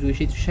rápido, de um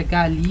jeito de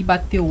chegar ali,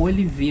 bater o olho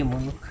e ver,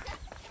 mano.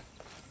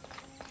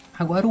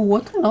 Agora o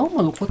outro não,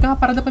 mano. O outro tem uma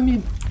parada pra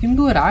me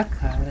pendurar,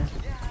 cara.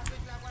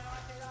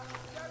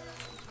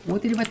 O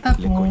outro ele vai estar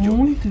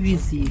muito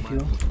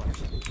visível.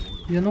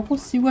 E eu não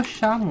consigo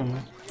achar, mano.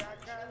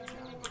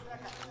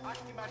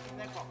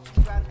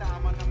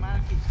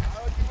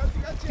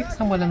 Por que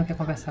essa mulher não quer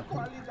conversar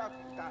comigo?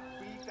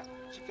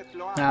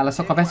 Ah, ela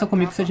só conversa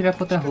comigo se eu tiver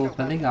com outra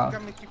roupa, legal.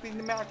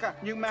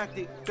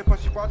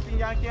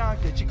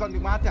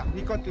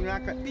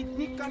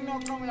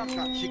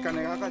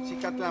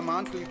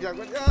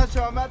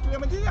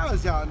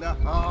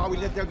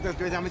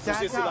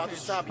 Os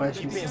exilados sabem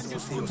que pensa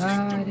nos seus.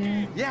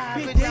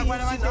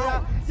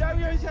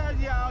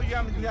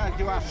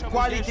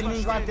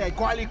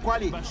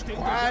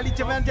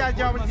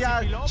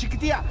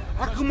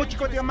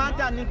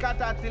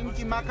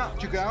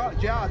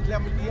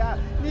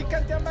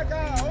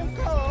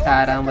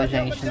 Caramba,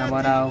 gente, na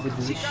moral, vou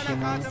desistir,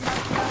 mano.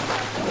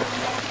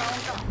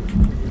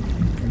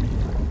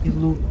 Que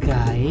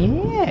lugar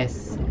é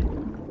esse?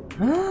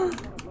 Ah,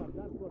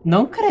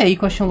 não creio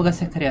que eu achei um lugar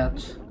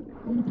secreto.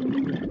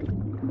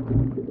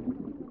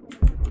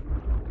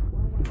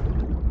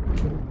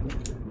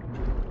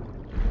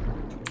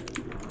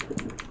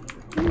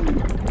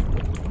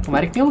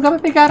 Tomara que tenha um lugar pra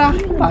pegar a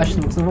arma embaixo,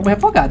 senão eu vou morrer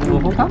afogado, não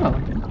vou voltar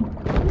não.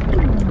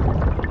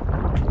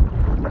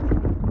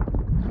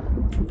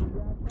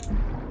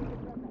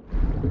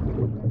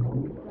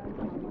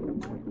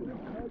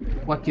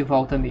 Ou aqui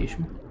volta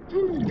mesmo?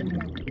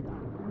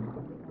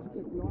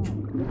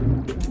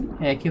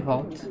 É, aqui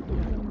volta.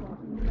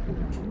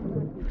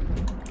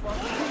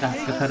 Tá,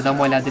 eu quero dar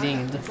uma olhada ali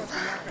ainda.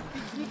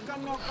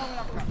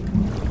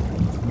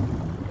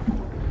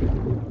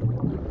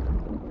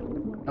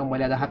 Dar uma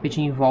olhada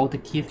rapidinho em volta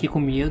aqui, fiquei com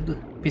medo.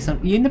 Pensando...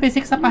 E ainda pensei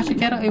que essa parte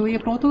aqui era... eu ia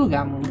pra outro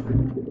lugar,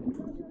 mano.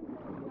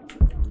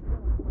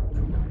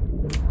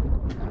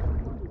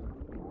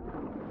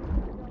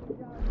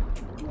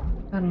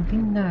 Ah, não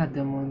tem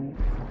nada, mano.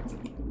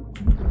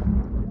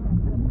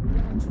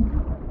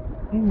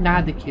 Não tem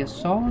nada aqui, é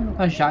só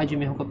a Jade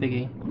mesmo que eu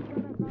peguei.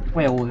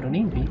 Ou é ouro, eu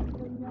nem vi.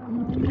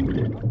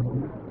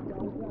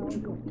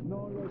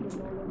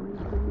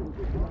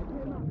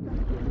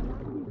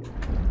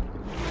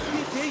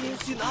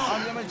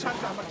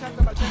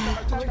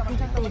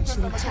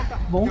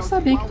 Bom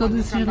saber que todos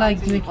esses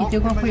laguinhos aqui tem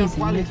alguma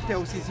coisinha.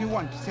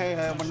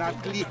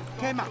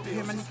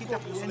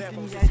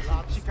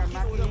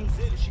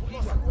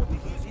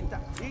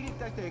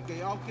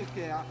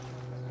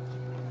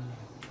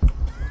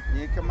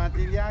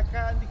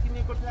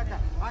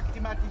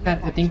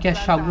 Cara, eu tenho que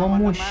achar alguma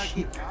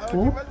mochila.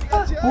 Opa!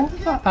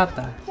 Ah,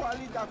 tá.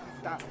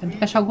 Eu tenho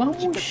que achar alguma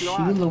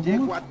mochila,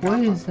 alguma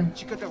coisa.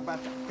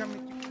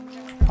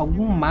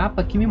 Algum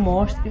mapa que me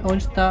mostre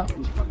onde tá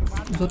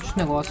os outros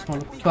negócios,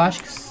 mano. Porque eu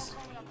acho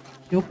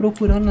que eu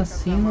procurando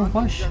assim não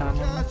vou achar,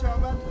 mano.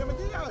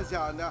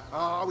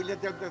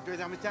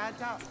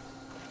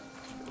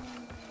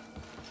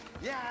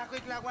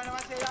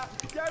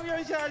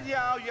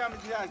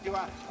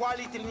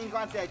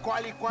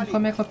 E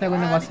como é que eu pego o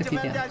negócio aqui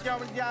dentro?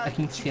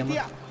 Aqui em cima.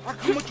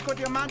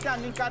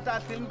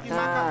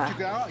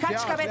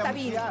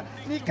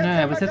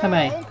 É, você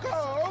também.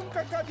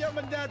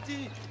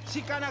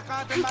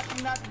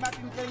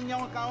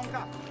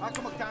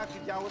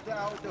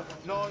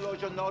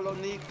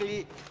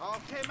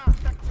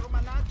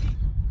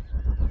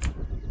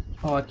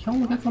 Ó, aqui é um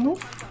lugar que eu não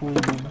fui,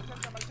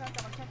 mano.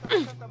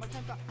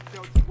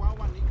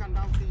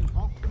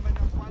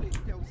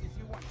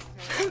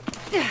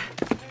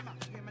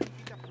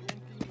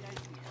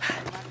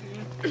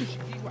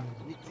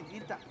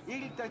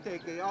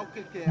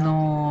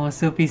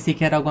 Nossa, eu pensei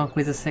que era alguma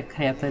coisa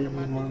secreta ali,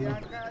 mano.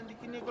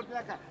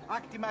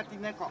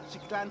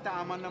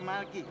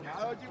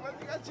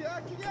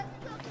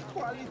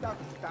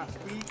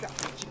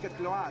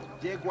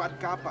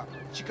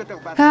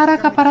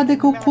 Caraca, a parada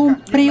que eu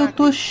comprei, eu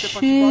tô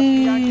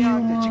cheio,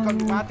 mano.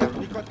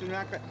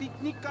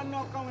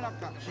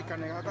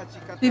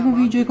 Teve um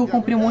vídeo aí que eu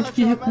comprei um monte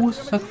de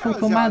recursos, só que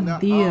faltou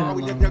madeira,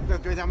 mano.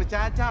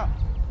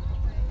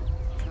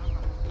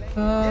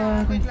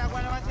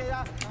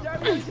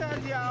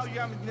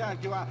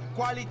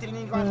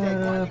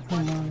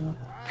 Mano.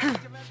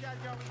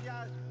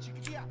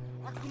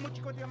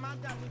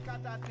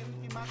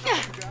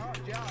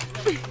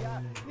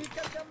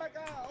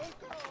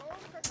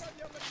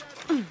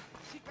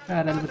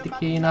 Caralho, vou ter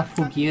que ir na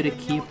fogueira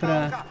aqui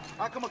pra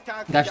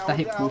gastar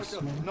recursos,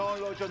 mano.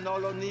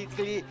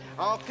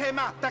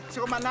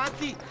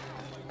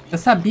 Eu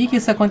sabia que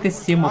isso ia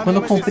acontecer, mano. Quando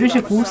eu comprei os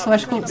recursos, eu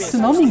acho que, se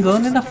não me engano,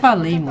 eu ainda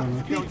falei,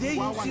 mano.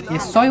 É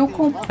só eu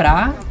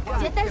comprar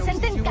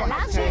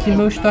que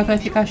meu estoque vai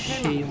ficar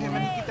cheio, mano.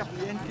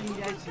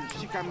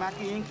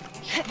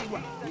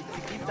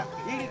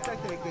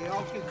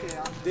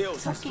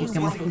 Aqui tem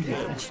uma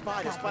fogueira.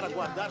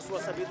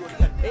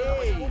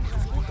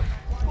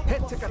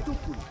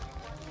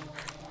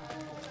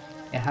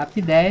 É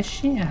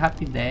rapidash, é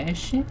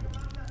rapidash.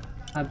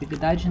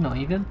 Habilidade não,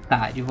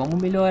 inventário.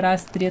 Vamos melhorar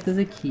as tretas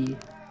aqui.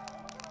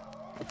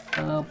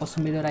 Eu posso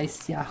melhorar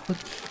esse arco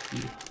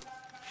aqui.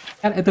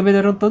 Cara, eu tô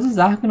melhorando todos os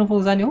arcos e não vou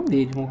usar nenhum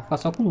deles. Vou ficar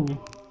só com um.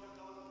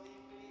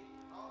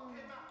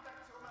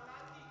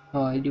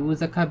 Ó, ele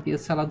usa a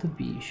cabeça lá do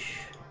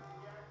bicho.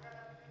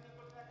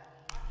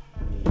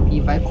 E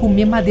vai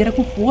comer madeira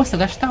com força.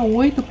 Gastar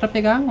 8 pra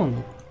pegar,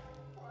 mano.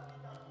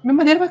 Minha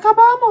madeira vai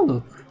acabar,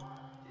 mano.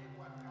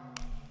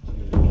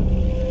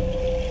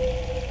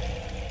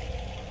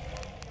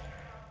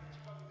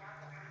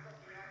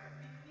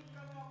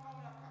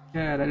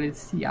 Caralho,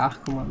 esse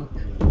arco, mano.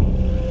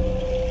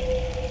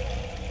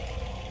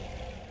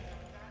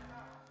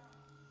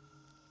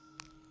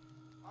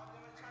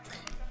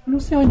 Eu não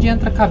sei onde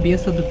entra a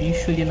cabeça do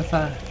bicho ali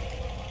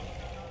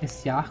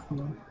nesse arco,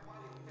 mano.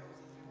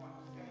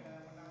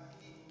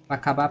 Vai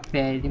acabar a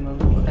pele, mano.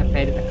 A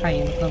pele tá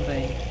caindo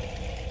também.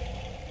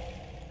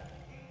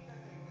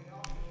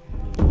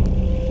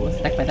 Pô,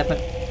 será que vai dar pra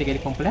pegar ele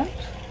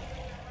completo?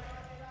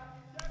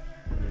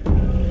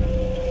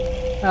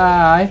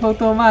 Ai,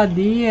 faltou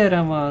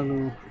madeira,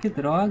 mano. Que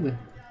droga.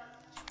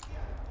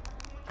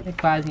 É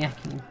quase, hein,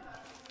 arquinho.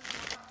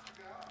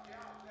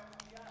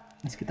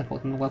 Esse aqui tá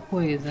faltando alguma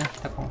coisa.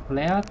 Tá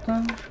completo.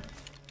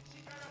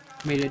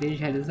 Melhorias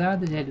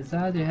realizadas,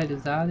 realizadas,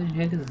 realizadas,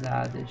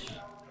 realizadas.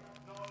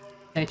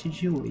 7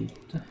 de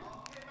 8.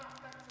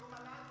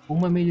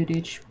 Uma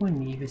melhoria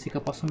disponível. Esse aqui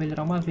eu posso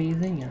melhorar uma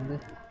vez ainda.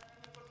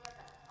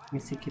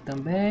 Esse aqui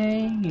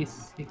também.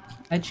 Esse aqui.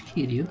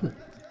 Adquirido.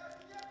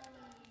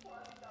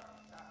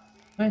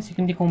 Esse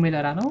aqui não tem como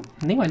melhorar, não?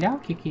 Nem olhar o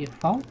que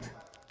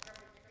falta.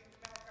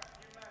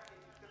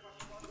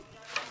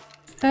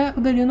 É,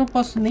 o dali eu não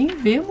posso nem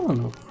ver,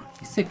 mano.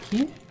 Isso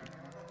aqui.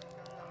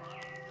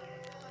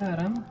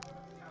 Caramba.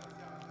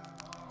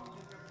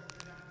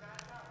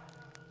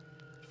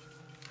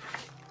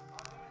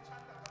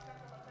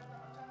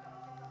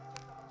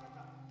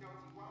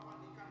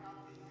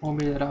 Vou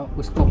melhorar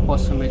os que eu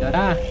posso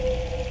melhorar.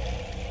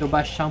 Eu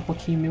baixar um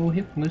pouquinho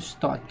meu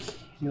estoque,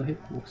 meu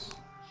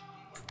recurso.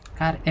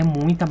 Cara, é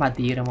muita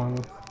madeira, mano.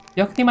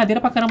 Pior que tem madeira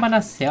pra caramba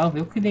na selva,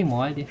 eu que dei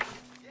mole.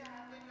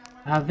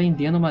 Tava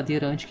vendendo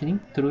madeira antes que nem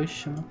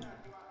trouxa, mano.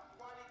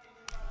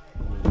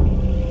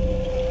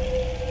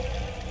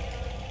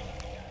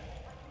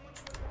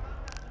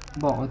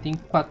 Bom, eu tenho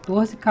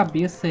 14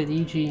 cabeças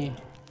ali de...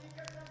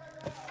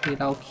 sei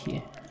lá o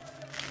que.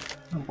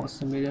 Não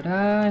posso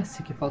melhorar.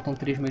 Esse aqui faltam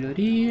 3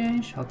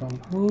 melhorias. Faltam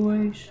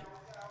 2.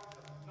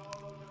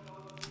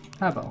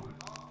 Tá bom.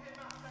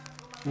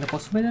 Ainda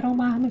posso melhorar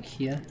uma arma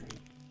aqui, ó.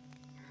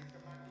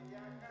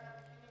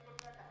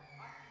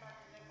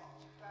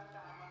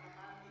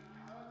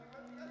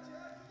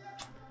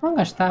 Vamos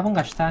gastar, vamos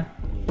gastar.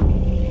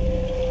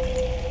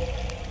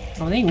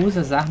 Eu nem uso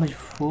as armas de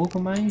fogo,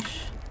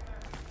 mas...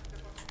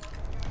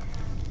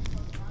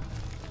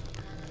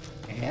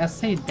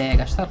 essa é a ideia,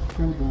 gastar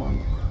tudo,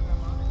 mano.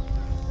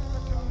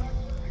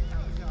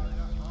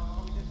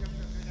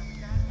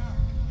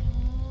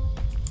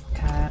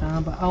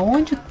 Caramba,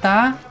 aonde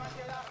tá...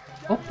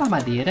 opa,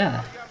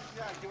 madeira.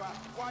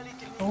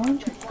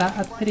 Onde tá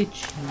a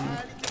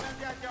tretinha?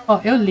 Ó,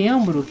 eu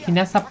lembro que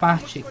nessa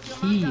parte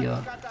aqui,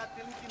 ó,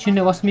 tinha um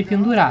negócio me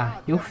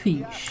pendurar. Eu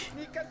fiz.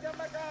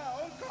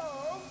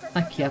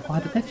 Aqui, a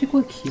corda até ficou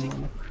aqui,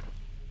 mano.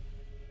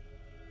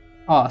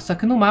 Ó, só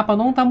que no mapa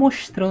não tá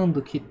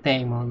mostrando que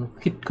tem, mano.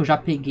 Que eu já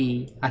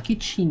peguei. Aqui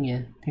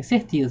tinha. Tenho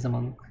certeza,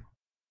 mano.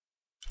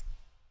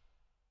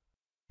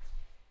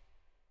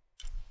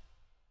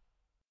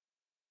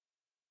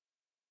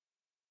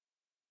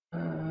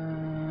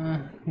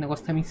 O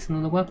negócio tá me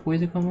ensinando alguma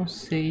coisa que eu não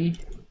sei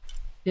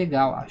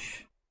pegar, eu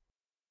acho.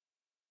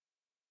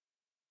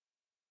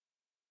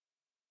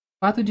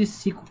 4 de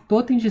 5,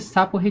 totem de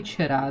sapo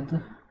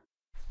retirado.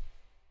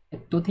 É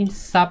totem de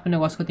sapo o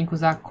negócio que eu tenho que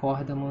usar a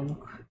corda, mano.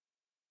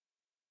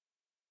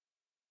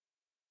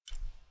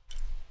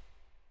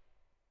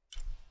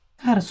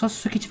 Cara, só se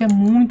isso aqui estiver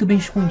muito bem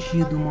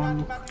escondido,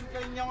 mano.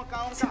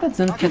 Você tá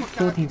dizendo que é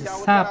totem de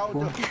sapo?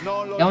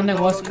 É um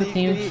negócio que eu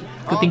tenho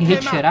que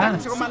retirar?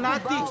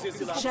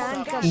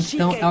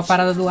 Então é uma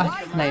parada do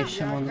arco e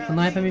flecha, mano. Que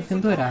não é pra me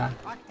pendurar.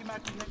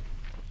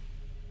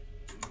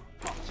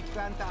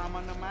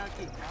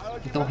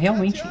 Então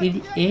realmente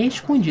ele é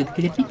escondido,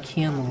 porque ele é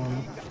pequeno,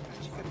 mano.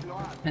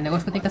 É um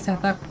negócio que eu tenho que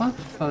acertar com a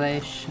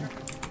flecha.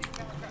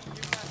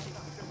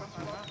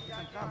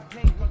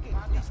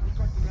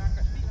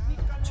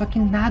 Só que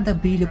nada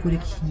brilha por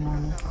aqui,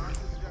 mano.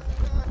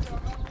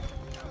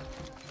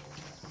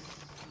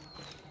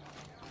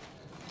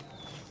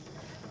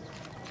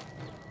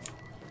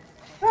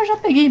 Eu já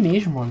peguei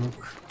mesmo, mano.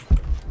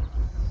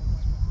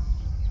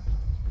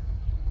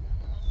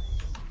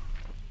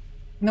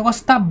 O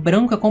negócio tá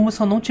branco, é como se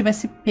eu não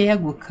tivesse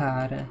pego,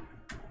 cara.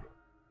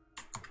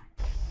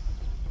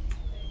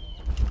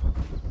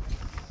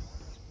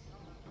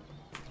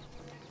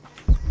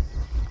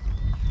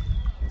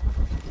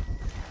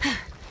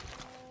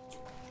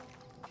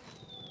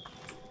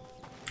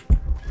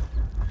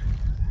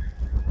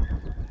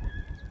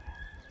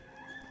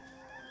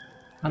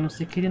 A não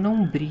ser que ele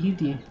não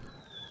brilhe.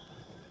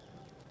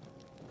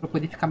 Pra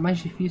poder ficar mais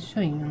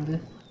difícil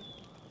ainda.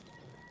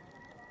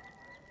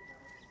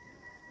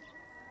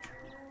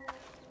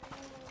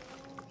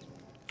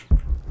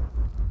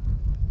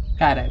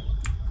 Cara,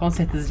 com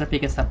certeza já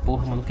peguei essa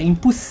porra, mano. É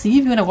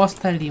impossível o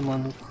negócio tá ali,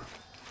 mano.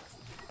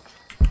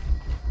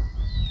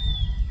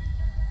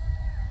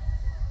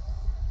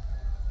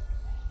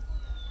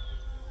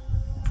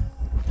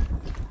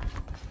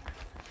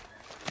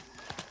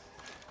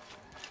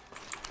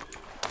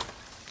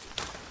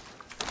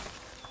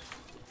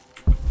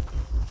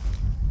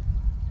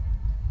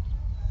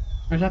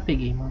 Eu já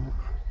peguei, mano.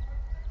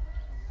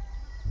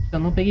 Eu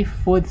não peguei,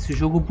 foda-se, o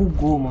jogo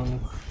bugou,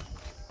 mano.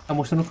 Tá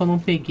mostrando que eu não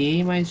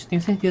peguei, mas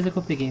tenho certeza que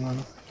eu peguei,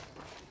 mano.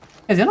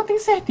 Quer dizer, eu não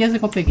tenho certeza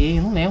que eu peguei,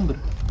 eu não lembro.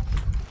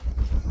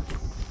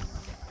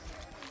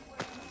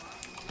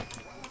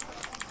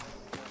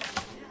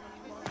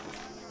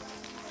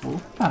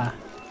 Opa!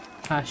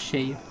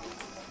 Achei.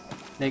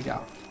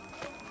 Legal.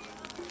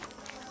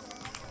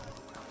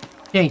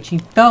 Gente,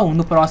 então,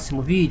 no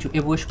próximo vídeo,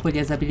 eu vou escolher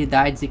as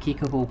habilidades aqui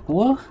que eu vou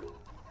pôr.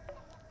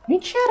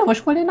 Mentira, eu vou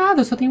escolher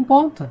nada, eu só tenho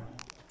ponto.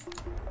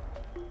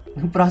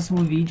 No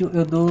próximo vídeo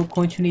eu dou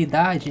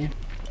continuidade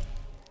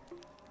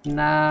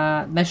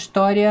na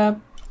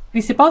história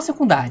principal ou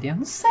secundária?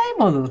 Não sei,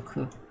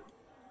 maluco.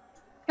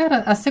 Cara,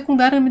 a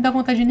secundária não me dá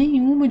vontade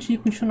nenhuma de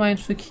continuar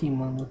isso aqui,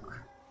 maluco.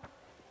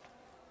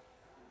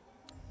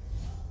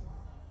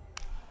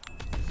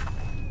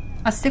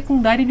 A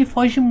secundária ele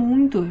foge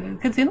muito.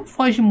 Quer dizer, não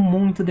foge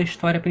muito da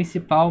história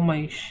principal,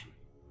 mas...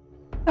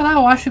 sei lá,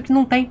 eu acho que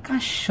não tá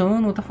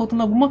encaixando, tá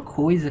faltando alguma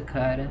coisa,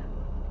 cara.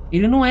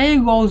 Ele não é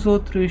igual aos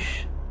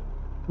outros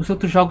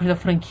jogos da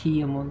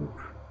franquia, mano.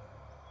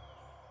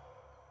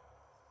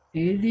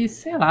 Ele,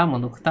 sei lá,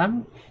 mano, tá...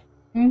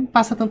 não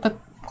passa tanta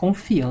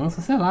confiança,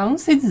 sei lá, eu não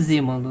sei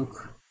dizer, mano.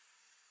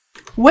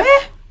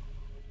 Ué?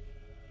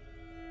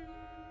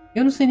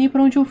 Eu não sei nem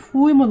pra onde eu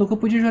fui, mano, eu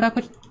podia jurar que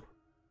eu...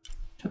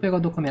 Deixa eu pegar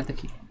o documento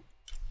aqui.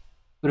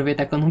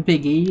 Aproveitar que eu não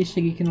peguei e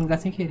cheguei aqui no lugar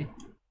sem querer.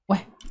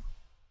 Ué?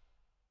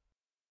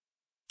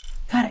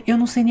 Cara, eu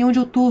não sei nem onde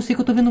eu tô. Eu sei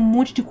que eu tô vendo um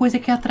monte de coisa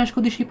aqui atrás que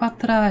eu deixei pra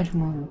trás,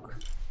 mano.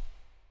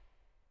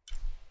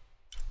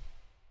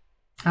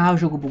 Ah, o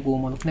jogo bugou,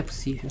 mano. Não é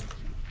possível.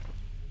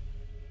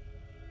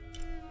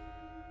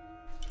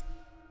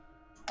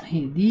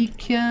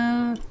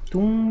 Relíquia.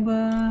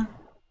 Tumba.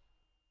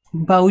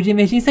 Baú de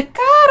emergência.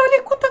 Cara,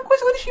 olha quanta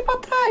coisa que eu deixei pra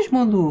trás,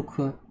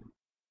 maluco.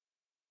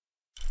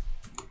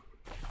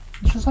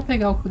 Deixa eu só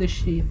pegar o que eu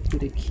deixei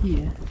por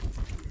aqui.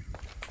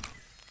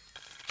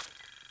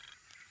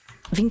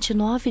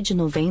 29 de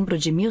novembro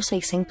de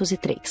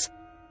 1603.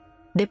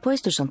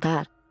 Depois do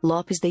jantar,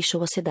 Lopes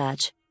deixou a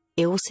cidade.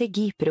 Eu o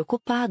segui,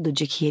 preocupado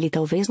de que ele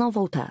talvez não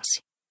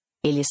voltasse.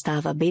 Ele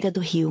estava à beira do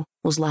rio,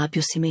 os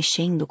lábios se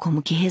mexendo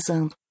como que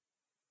rezando.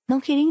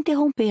 Não queria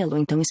interrompê-lo,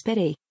 então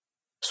esperei.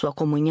 Sua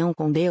comunhão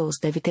com Deus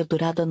deve ter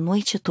durado a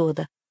noite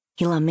toda,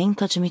 e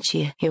lamento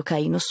admitir, eu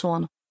caí no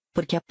sono,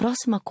 porque a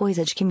próxima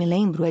coisa de que me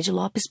lembro é de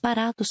Lopes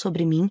parado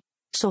sobre mim,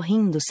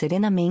 sorrindo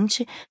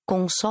serenamente,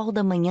 com o sol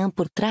da manhã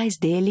por trás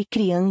dele,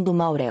 criando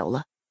uma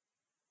auréola.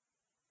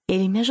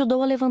 Ele me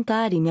ajudou a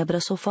levantar e me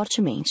abraçou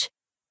fortemente.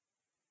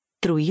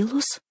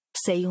 Truílos,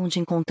 sei onde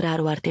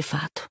encontrar o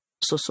artefato,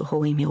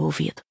 sussurrou em meu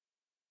ouvido.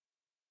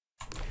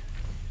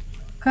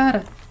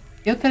 Cara,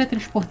 eu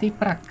teletransportei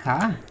pra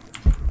cá?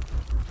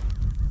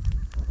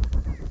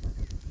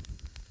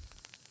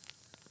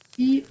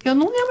 E eu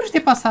não lembro de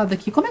ter passado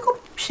aqui. Como é que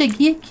eu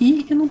cheguei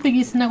aqui e não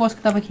peguei esse negócio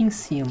que tava aqui em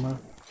cima?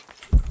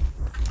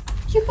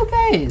 Que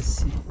lugar é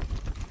esse?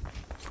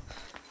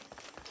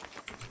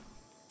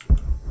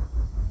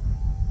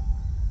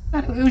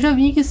 Cara, eu já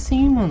vim aqui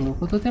sim, mano.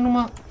 Eu tô tendo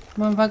uma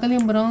vaga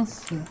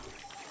lembrança.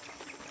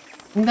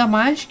 Ainda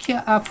mais que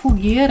a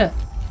fogueira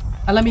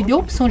Ela me deu a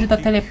opção de dar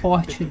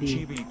teleporte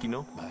ali.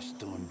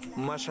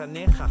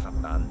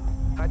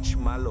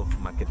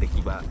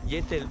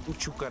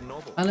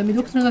 Ela me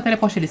deu a opção de dar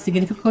teleporte ali.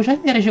 Significa que eu já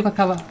interagi com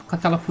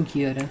aquela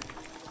fogueira.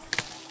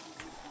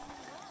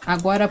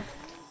 Agora,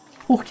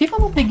 por que eu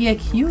não peguei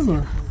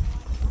aquilo?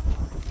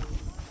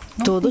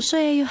 Tudo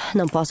cheio.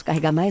 Não posso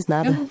carregar mais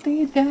nada. Eu não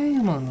tenho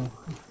ideia, mano.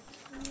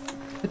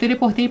 Eu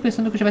teleportei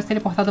pensando que eu tivesse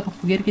teleportado pra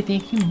fogueira que tem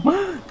aqui,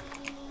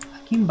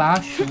 aqui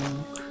embaixo,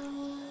 mano.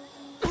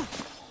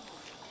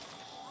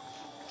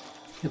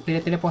 Eu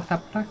queria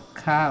teleportar pra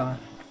cá,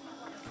 ó.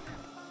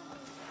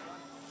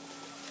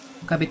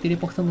 Eu acabei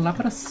teleportando lá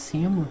pra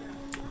cima.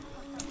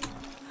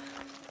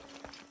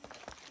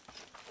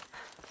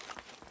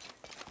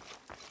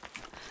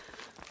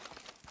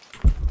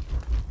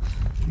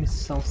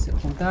 Missão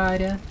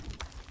secundária.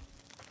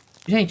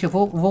 Gente, eu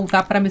vou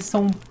voltar pra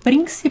missão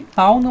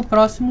principal no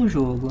próximo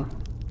jogo.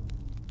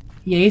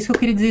 E é isso que eu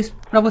queria dizer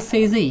pra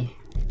vocês aí.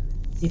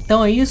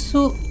 Então é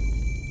isso.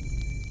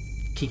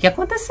 O que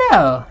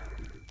aconteceu?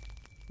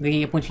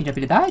 Ganhei pontinho de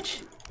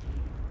habilidade?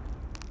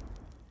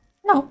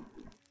 Não.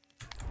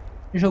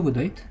 Jogo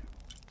doido.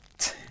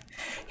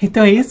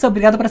 Então é isso,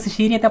 obrigado por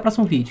assistirem e até o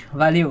próximo vídeo.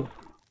 Valeu!